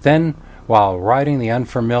 Then, while riding the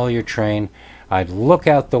unfamiliar train, I'd look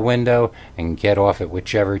out the window and get off at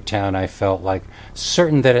whichever town I felt like,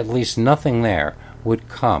 certain that at least nothing there would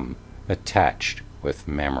come attached with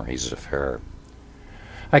memories of her.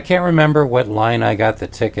 I can't remember what line I got the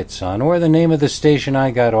tickets on or the name of the station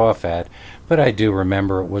I got off at, but I do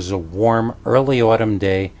remember it was a warm, early autumn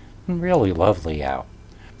day and really lovely out.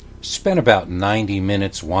 Spent about 90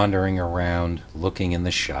 minutes wandering around, looking in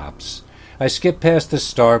the shops. I skipped past the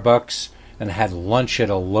Starbucks and had lunch at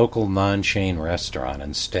a local non-chain restaurant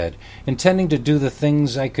instead, intending to do the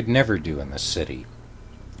things I could never do in the city.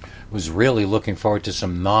 Was really looking forward to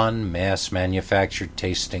some non-mass manufactured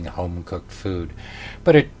tasting home-cooked food,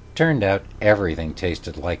 but it turned out everything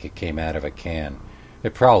tasted like it came out of a can.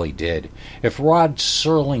 It probably did. If Rod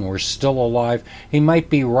Serling were still alive, he might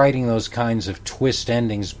be writing those kinds of twist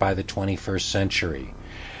endings by the 21st century.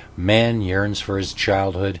 Man yearns for his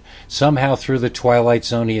childhood. Somehow through the Twilight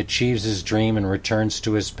Zone he achieves his dream and returns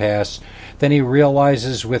to his past. Then he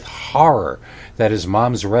realizes with horror that his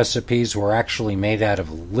mom's recipes were actually made out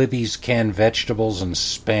of Libby's canned vegetables and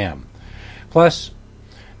Spam. Plus,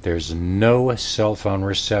 there's no cell phone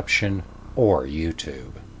reception or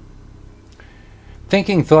YouTube.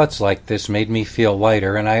 Thinking thoughts like this made me feel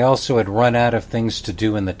lighter, and I also had run out of things to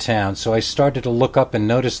do in the town, so I started to look up and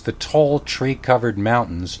notice the tall, tree-covered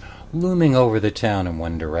mountains looming over the town in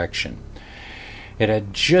one direction. It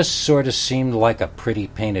had just sort of seemed like a pretty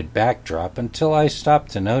painted backdrop until I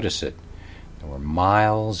stopped to notice it. There were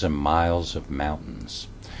miles and miles of mountains.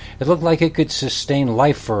 It looked like it could sustain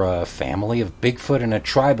life for a family of Bigfoot and a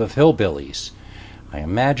tribe of hillbillies. I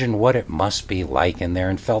imagined what it must be like in there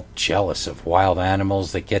and felt jealous of wild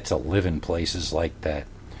animals that get to live in places like that.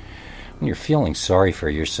 When you're feeling sorry for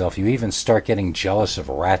yourself, you even start getting jealous of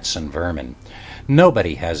rats and vermin.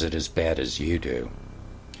 Nobody has it as bad as you do.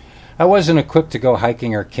 I wasn't equipped to go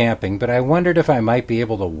hiking or camping, but I wondered if I might be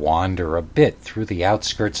able to wander a bit through the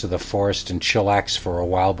outskirts of the forest and chillax for a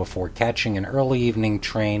while before catching an early evening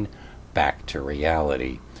train back to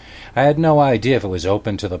reality. I had no idea if it was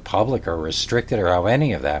open to the public or restricted or how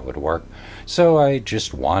any of that would work, so I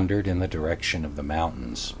just wandered in the direction of the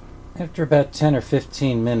mountains. After about 10 or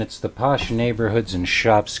 15 minutes, the posh neighborhoods and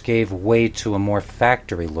shops gave way to a more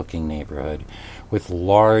factory-looking neighborhood, with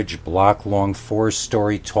large, block-long,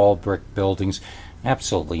 4-story tall brick buildings,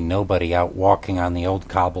 absolutely nobody out walking on the old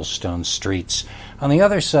cobblestone streets. On the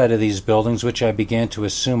other side of these buildings, which I began to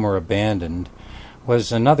assume were abandoned,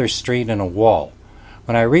 was another street and a wall.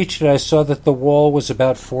 When I reached it, I saw that the wall was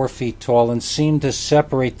about 4 feet tall and seemed to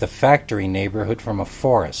separate the factory neighborhood from a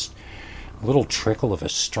forest. A little trickle of a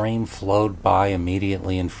stream flowed by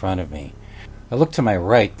immediately in front of me. I looked to my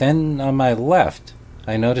right, then on my left,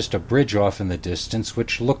 I noticed a bridge off in the distance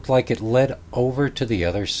which looked like it led over to the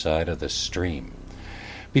other side of the stream.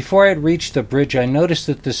 Before I had reached the bridge, I noticed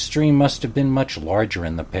that the stream must have been much larger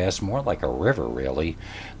in the past, more like a river, really.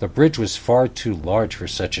 The bridge was far too large for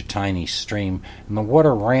such a tiny stream, and the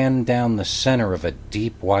water ran down the center of a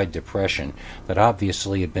deep, wide depression that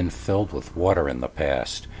obviously had been filled with water in the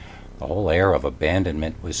past. The whole air of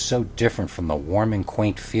abandonment was so different from the warm and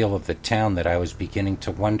quaint feel of the town that I was beginning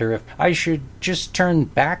to wonder if I should just turn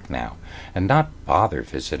back now and not bother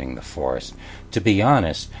visiting the forest. To be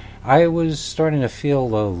honest, I was starting to feel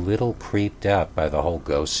a little creeped out by the whole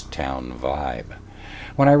ghost town vibe.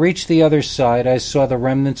 When I reached the other side, I saw the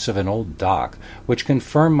remnants of an old dock, which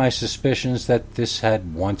confirmed my suspicions that this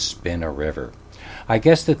had once been a river. I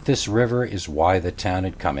guessed that this river is why the town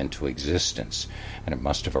had come into existence, and it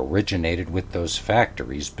must have originated with those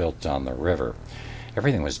factories built on the river.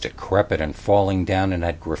 Everything was decrepit and falling down and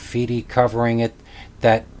had graffiti covering it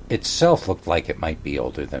that itself looked like it might be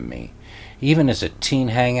older than me. Even as a teen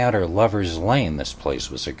hangout or lover's lane, this place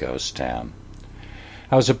was a ghost town.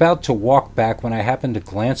 I was about to walk back when I happened to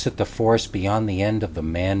glance at the forest beyond the end of the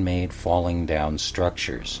man-made falling down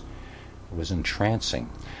structures. It was entrancing,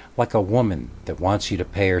 like a woman that wants you to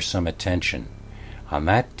pay her some attention. On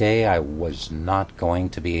that day I was not going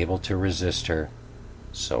to be able to resist her,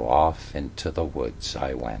 so off into the woods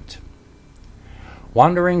I went.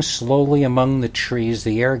 Wandering slowly among the trees,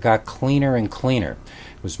 the air got cleaner and cleaner.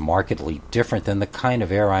 It was markedly different than the kind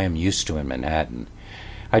of air I am used to in Manhattan.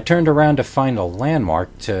 I turned around to find a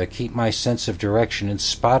landmark to keep my sense of direction and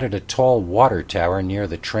spotted a tall water tower near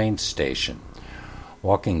the train station.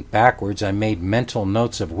 Walking backwards, I made mental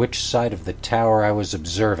notes of which side of the tower I was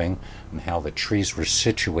observing and how the trees were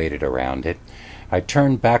situated around it. I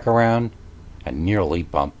turned back around and nearly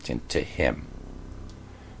bumped into him.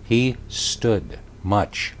 He stood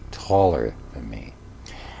much taller than me,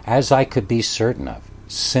 as I could be certain of,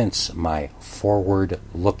 since my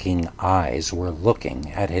forward-looking eyes were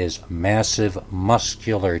looking at his massive,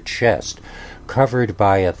 muscular chest covered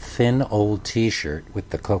by a thin old T-shirt with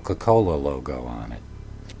the Coca-Cola logo on it.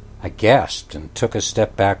 I gasped and took a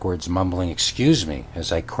step backwards, mumbling, "Excuse me,"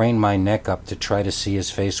 as I craned my neck up to try to see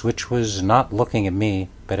his face, which was not looking at me,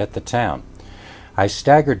 but at the town. I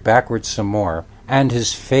staggered backwards some more, and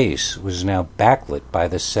his face was now backlit by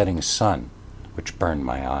the setting sun, which burned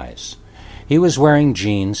my eyes. He was wearing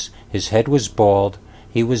jeans, his head was bald,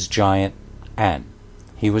 he was giant, and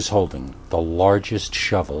he was holding the largest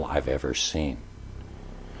shovel I've ever seen.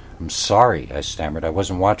 "I'm sorry," I stammered. "I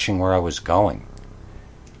wasn't watching where I was going."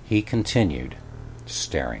 He continued,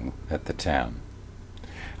 staring at the town.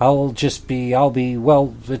 I'll be,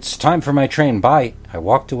 well, it's time for my train, bye." I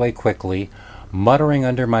walked away quickly, muttering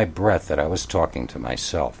under my breath that I was talking to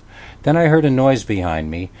myself. Then I heard a noise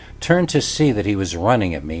behind me, turned to see that he was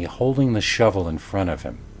running at me, holding the shovel in front of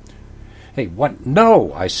him. "Hey, what?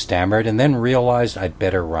 No!" I stammered, and then realized I'd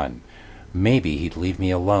better run. Maybe he'd leave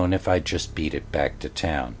me alone if I just beat it back to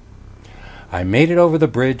town. I made it over the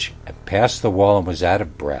bridge and past the wall and was out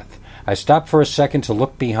of breath. I stopped for a second to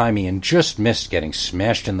look behind me and just missed getting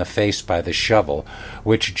smashed in the face by the shovel,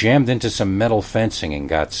 which jammed into some metal fencing and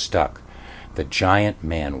got stuck. The giant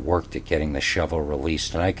man worked at getting the shovel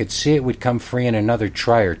released, and I could see it would come free in another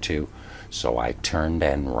try or two, so I turned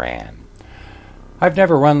and ran. I've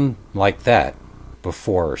never run like that,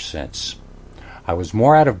 before or since. I was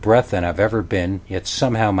more out of breath than I've ever been, yet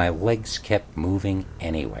somehow my legs kept moving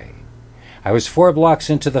anyway. I was 4 blocks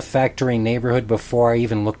into the factory neighborhood before I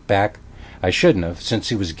even looked back. I shouldn't have, since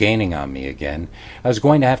he was gaining on me again. I was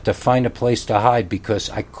going to have to find a place to hide because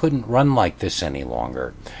I couldn't run like this any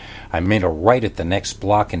longer. I made a right at the next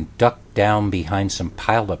block and ducked down behind some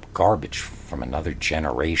piled-up garbage from another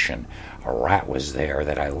generation. A rat was there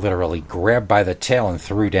that I literally grabbed by the tail and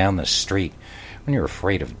threw down the street. When you're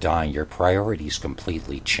afraid of dying, your priorities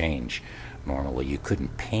completely change. Normally, you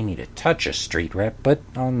couldn't pay me to touch a street rat, but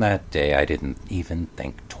on that day, I didn't even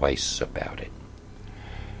think twice about it.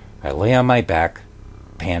 I lay on my back,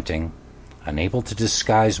 panting, unable to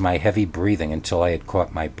disguise my heavy breathing until I had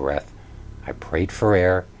caught my breath. I prayed for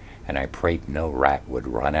air, and I prayed no rat would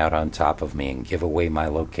run out on top of me and give away my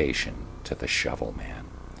location to the shovel man.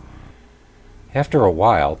 After a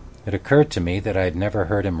while, it occurred to me that I had never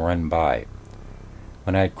heard him run by.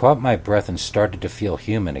 When I had caught my breath and started to feel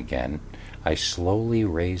human again, I slowly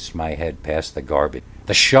raised my head past the garbage.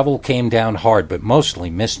 The shovel came down hard, but mostly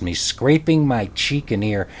missed me, scraping my cheek and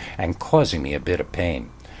ear and causing me a bit of pain.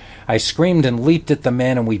 I screamed and leaped at the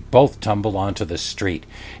man, and we both tumbled onto the street.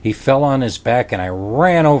 He fell on his back, and I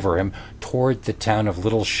ran over him toward the town of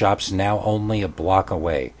little shops now only a block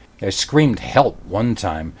away. I screamed help one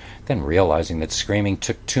time, then realizing that screaming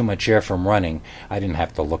took too much air from running, I didn't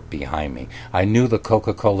have to look behind me. I knew the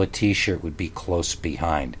Coca-Cola T-shirt would be close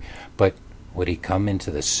behind, but would he come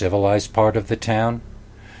into the civilized part of the town?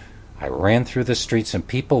 I ran through the streets, and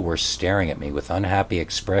people were staring at me with unhappy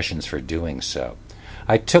expressions for doing so.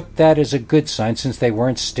 I took that as a good sign since they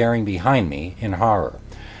weren't staring behind me in horror.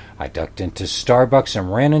 I ducked into Starbucks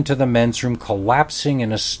and ran into the men's room, collapsing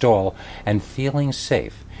in a stall and feeling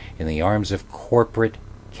safe in the arms of corporate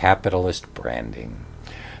capitalist branding.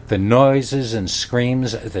 The noises and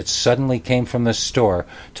screams that suddenly came from the store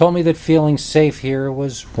told me that feeling safe here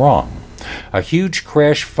was wrong. A huge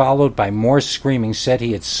crash followed by more screaming said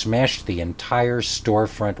he had smashed the entire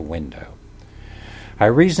storefront window. I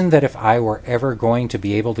reasoned that if I were ever going to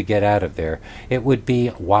be able to get out of there, it would be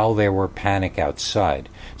while there were panic outside.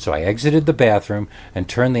 So I exited the bathroom and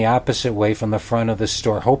turned the opposite way from the front of the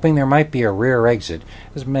store, hoping there might be a rear exit,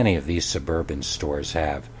 as many of these suburban stores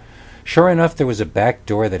have. Sure enough, there was a back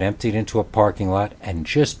door that emptied into a parking lot, and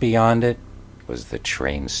just beyond it was the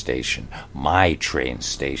train station. My train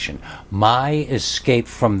station. My escape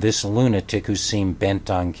from this lunatic who seemed bent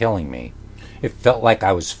on killing me. It felt like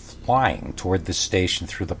I was flying toward the station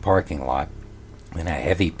through the parking lot. Then a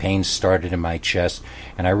heavy pain started in my chest,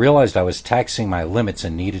 and I realized I was taxing my limits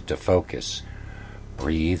and needed to focus.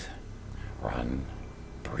 Breathe, run,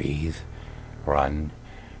 breathe, run.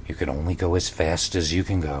 You can only go as fast as you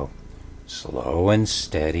can go. Slow and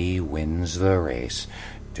steady wins the race.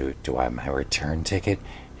 Do I have my return ticket?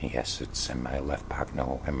 Yes, it's in my left pocket.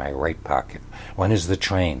 No, in my right pocket. When is the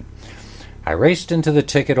train? I raced into the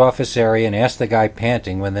ticket office area and asked the guy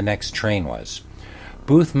panting when the next train was.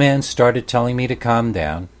 Booth man started telling me to calm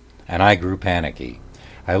down, and I grew panicky.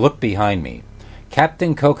 I looked behind me.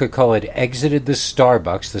 Captain Coca-Cola had exited the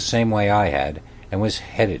Starbucks the same way I had and was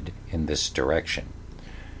headed in this direction.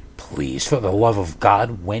 Please, for the love of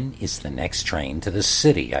God, when is the next train to the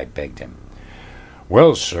city? I begged him.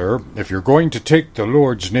 Well, sir, if you're going to take the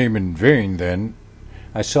Lord's name in vain, then...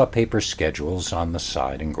 I saw paper schedules on the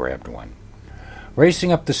side and grabbed one.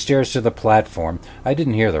 Racing up the stairs to the platform, I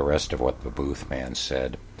didn't hear the rest of what the booth man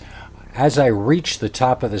said. As I reached the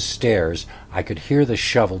top of the stairs, I could hear the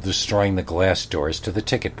shovel destroying the glass doors to the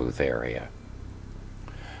ticket booth area.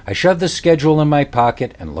 I shoved the schedule in my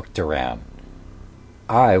pocket and looked around.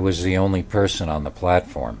 I was the only person on the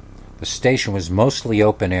platform. The station was mostly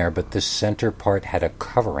open air, but this center part had a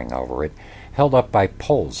covering over it, held up by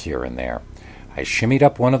poles here and there. I shimmied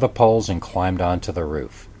up one of the poles and climbed onto the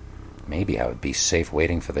roof. Maybe I would be safe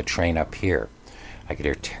waiting for the train up here. I could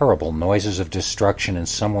hear terrible noises of destruction, and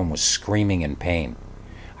someone was screaming in pain.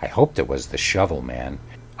 I hoped it was the shovel man.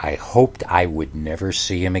 I hoped I would never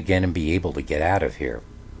see him again and be able to get out of here.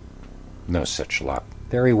 No such luck.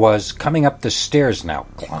 There he was, coming up the stairs now.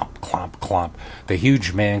 Clomp, clomp, clomp. The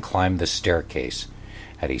huge man climbed the staircase.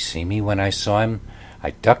 Had he seen me when I saw him?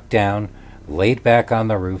 I ducked down, laid back on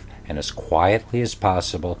the roof, and as quietly as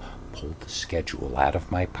possible pulled the schedule out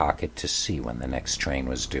of my pocket to see when the next train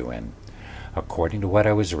was due in. According to what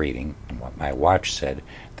I was reading and what my watch said,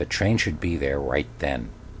 the train should be there right then.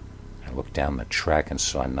 I looked down the track and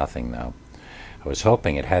saw nothing, though. I was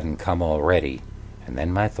hoping it hadn't come already, and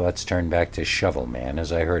then my thoughts turned back to Shovel Man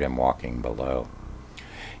as I heard him walking below.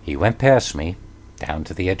 He went past me, down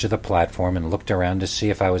to the edge of the platform, and looked around to see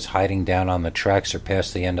if I was hiding down on the tracks or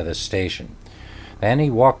past the end of the station. Then he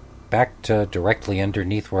walked back to directly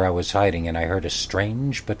underneath where I was hiding, and I heard a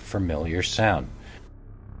strange but familiar sound.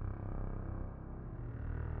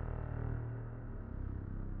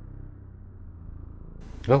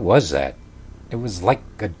 What was that? It was like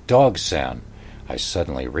a dog sound. I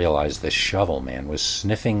suddenly realized the shovel man was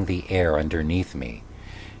sniffing the air underneath me.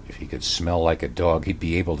 If he could smell like a dog, he'd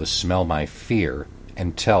be able to smell my fear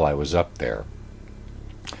and tell I was up there.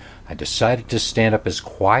 I decided to stand up as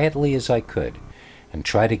quietly as I could and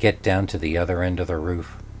try to get down to the other end of the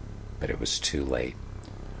roof, but it was too late.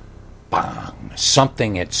 Bang!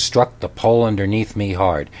 Something had struck the pole underneath me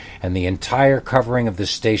hard, and the entire covering of the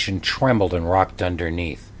station trembled and rocked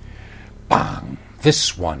underneath. Bang!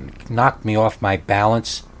 This one knocked me off my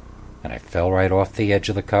balance, and I fell right off the edge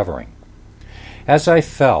of the covering. As I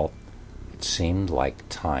fell, it seemed like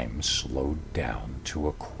time slowed down to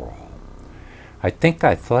a crawl. I think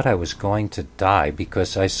I thought I was going to die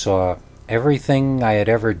because I saw everything I had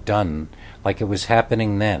ever done like it was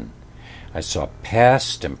happening then. I saw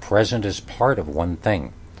past and present as part of one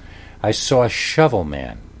thing. I saw Shovel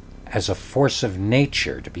Man as a force of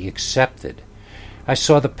nature to be accepted. I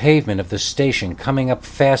saw the pavement of the station coming up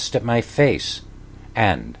fast at my face,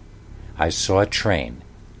 and I saw a train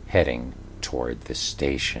heading toward the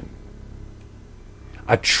station.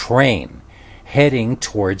 A train heading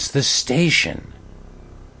towards the station.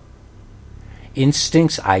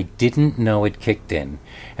 Instincts I didn't know had kicked in,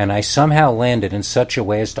 and I somehow landed in such a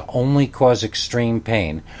way as to only cause extreme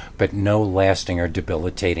pain, but no lasting or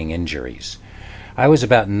debilitating injuries. I was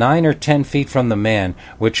about 9 or 10 feet from the man,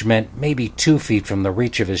 which meant maybe 2 feet from the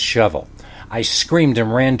reach of his shovel. I screamed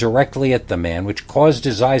and ran directly at the man, which caused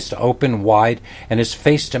his eyes to open wide and his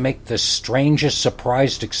face to make the strangest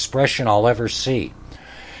surprised expression I'll ever see.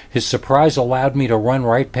 His surprise allowed me to run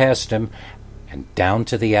right past him and down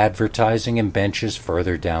to the advertising and benches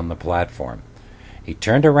further down the platform. He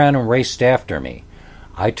turned around and raced after me.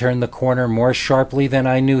 I turned the corner more sharply than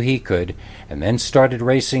I knew he could, and then started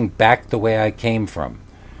racing back the way I came from.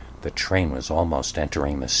 The train was almost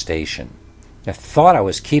entering the station. I thought I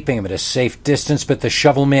was keeping him at a safe distance, but the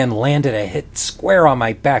shovel man landed a hit square on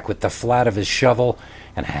my back with the flat of his shovel,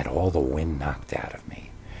 and I had all the wind knocked out of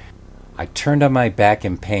me. I turned on my back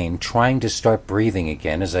in pain, trying to start breathing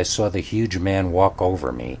again as I saw the huge man walk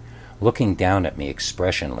over me, looking down at me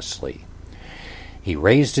expressionlessly. He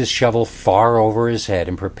raised his shovel far over his head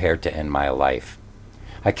and prepared to end my life.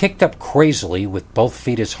 I kicked up crazily with both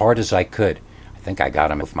feet as hard as I could. I think I got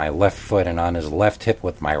him with my left foot and on his left hip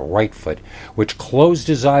with my right foot, which closed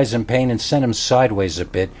his eyes in pain and sent him sideways a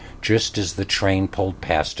bit just as the train pulled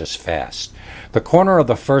past us fast. The corner of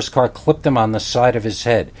the first car clipped him on the side of his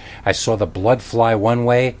head. I saw the blood fly one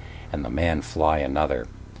way and the man fly another.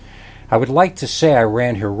 I would like to say I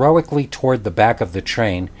ran heroically toward the back of the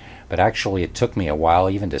train, but actually it took me a while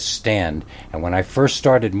even to stand, and when I first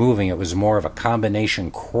started moving it was more of a combination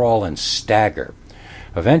crawl and stagger.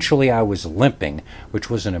 Eventually I was limping, which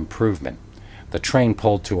was an improvement. The train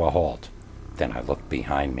pulled to a halt. Then I looked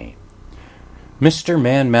behind me. Mr.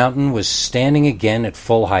 Man Mountain was standing again at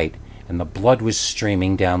full height, and the blood was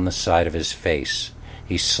streaming down the side of his face.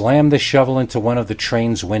 He slammed the shovel into one of the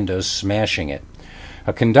train's windows, smashing it.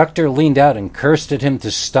 A conductor leaned out and cursed at him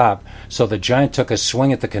to stop, so the giant took a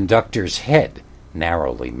swing at the conductor's head,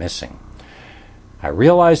 narrowly missing. I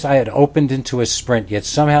realized I had opened into a sprint, yet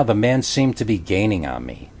somehow the man seemed to be gaining on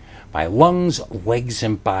me. My lungs, legs,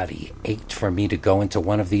 and body ached for me to go into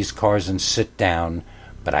one of these cars and sit down,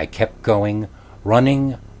 but I kept going,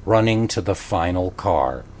 running to the final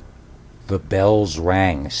car. The bells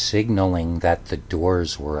rang, signaling that the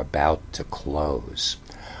doors were about to close.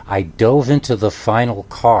 I dove into the final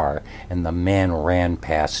car, and the man ran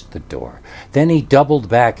past the door. Then he doubled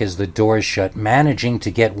back as the door shut, managing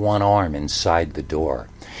to get one arm inside the door.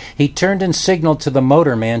 He turned and signaled to the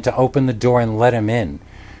motorman to open the door and let him in,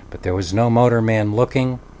 but there was no motorman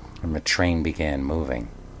looking, and the train began moving.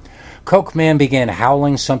 Coke Man began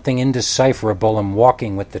howling something indecipherable and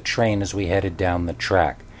walking with the train as we headed down the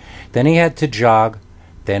track. Then he had to jog,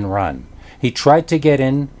 then run. He tried to get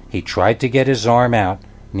in, he tried to get his arm out.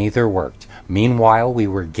 Neither worked. Meanwhile, we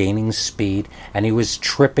were gaining speed, and he was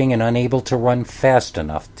tripping and unable to run fast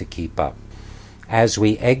enough to keep up. As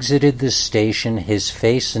we exited the station, his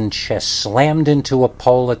face and chest slammed into a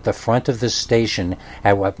pole at the front of the station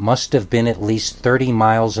at what must have been at least 30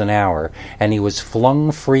 miles an hour, and he was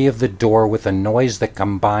flung free of the door with a noise that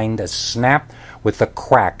combined a snap with a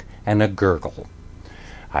crack and a gurgle.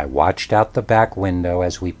 I watched out the back window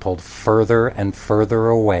as we pulled further and further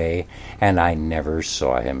away, and I never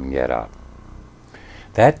saw him get up.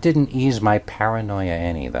 That didn't ease my paranoia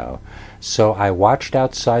any, though, so I watched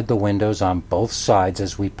outside the windows on both sides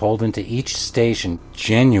as we pulled into each station,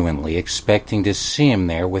 genuinely expecting to see him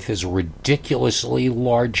there with his ridiculously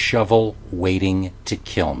large shovel waiting to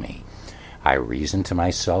kill me. I reasoned to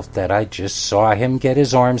myself that I just saw him get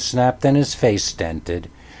his arm snapped and his face dented,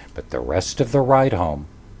 but the rest of the ride home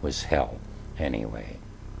was hell anyway.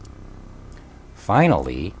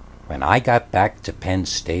 Finally, when I got back to Penn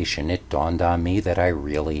Station, it dawned on me that I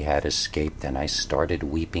really had escaped, and I started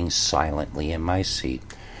weeping silently in my seat,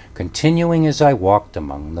 continuing as I walked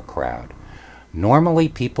among the crowd. Normally,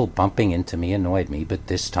 people bumping into me annoyed me, but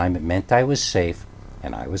this time it meant I was safe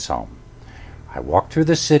and I was home. I walked through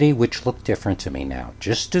the city, which looked different to me now.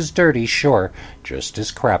 Just as dirty, sure, just as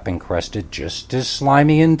crap-encrusted, just as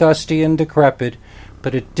slimy and dusty and decrepit,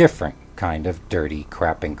 but a different kind of dirty,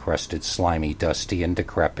 crap-encrusted, slimy, dusty, and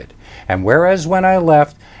decrepit. And whereas when I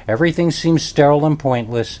left, everything seemed sterile and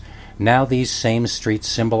pointless, now these same streets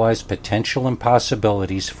symbolized potential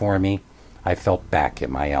impossibilities for me. I felt back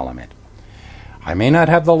in my element. I may not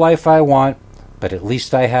have the life I want, but at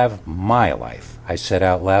least I have my life, I said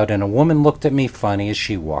out loud, and a woman looked at me funny as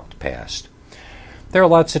she walked past. There are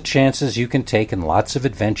lots of chances you can take and lots of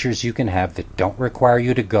adventures you can have that don't require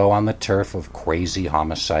you to go on the turf of crazy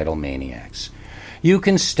homicidal maniacs. You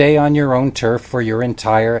can stay on your own turf for your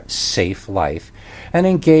entire safe life and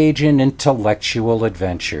engage in intellectual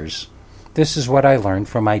adventures. This is what I learned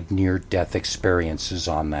from my near-death experiences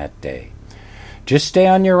on that day. Just stay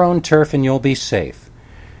on your own turf and you'll be safe.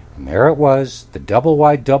 And there it was, the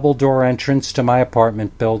double-wide double-door entrance to my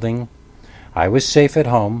apartment building. I was safe at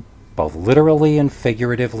home, both literally and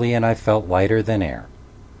figuratively, and I felt lighter than air.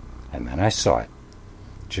 And then I saw it,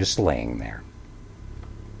 just laying there.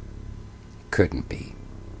 Couldn't be.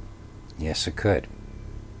 Yes, it could.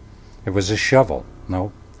 It was a shovel.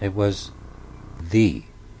 No, it was the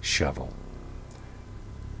shovel.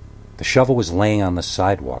 The shovel was laying on the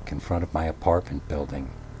sidewalk in front of my apartment building.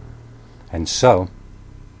 And so,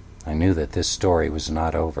 I knew that this story was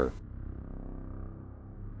not over.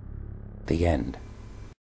 The end.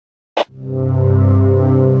 Bye.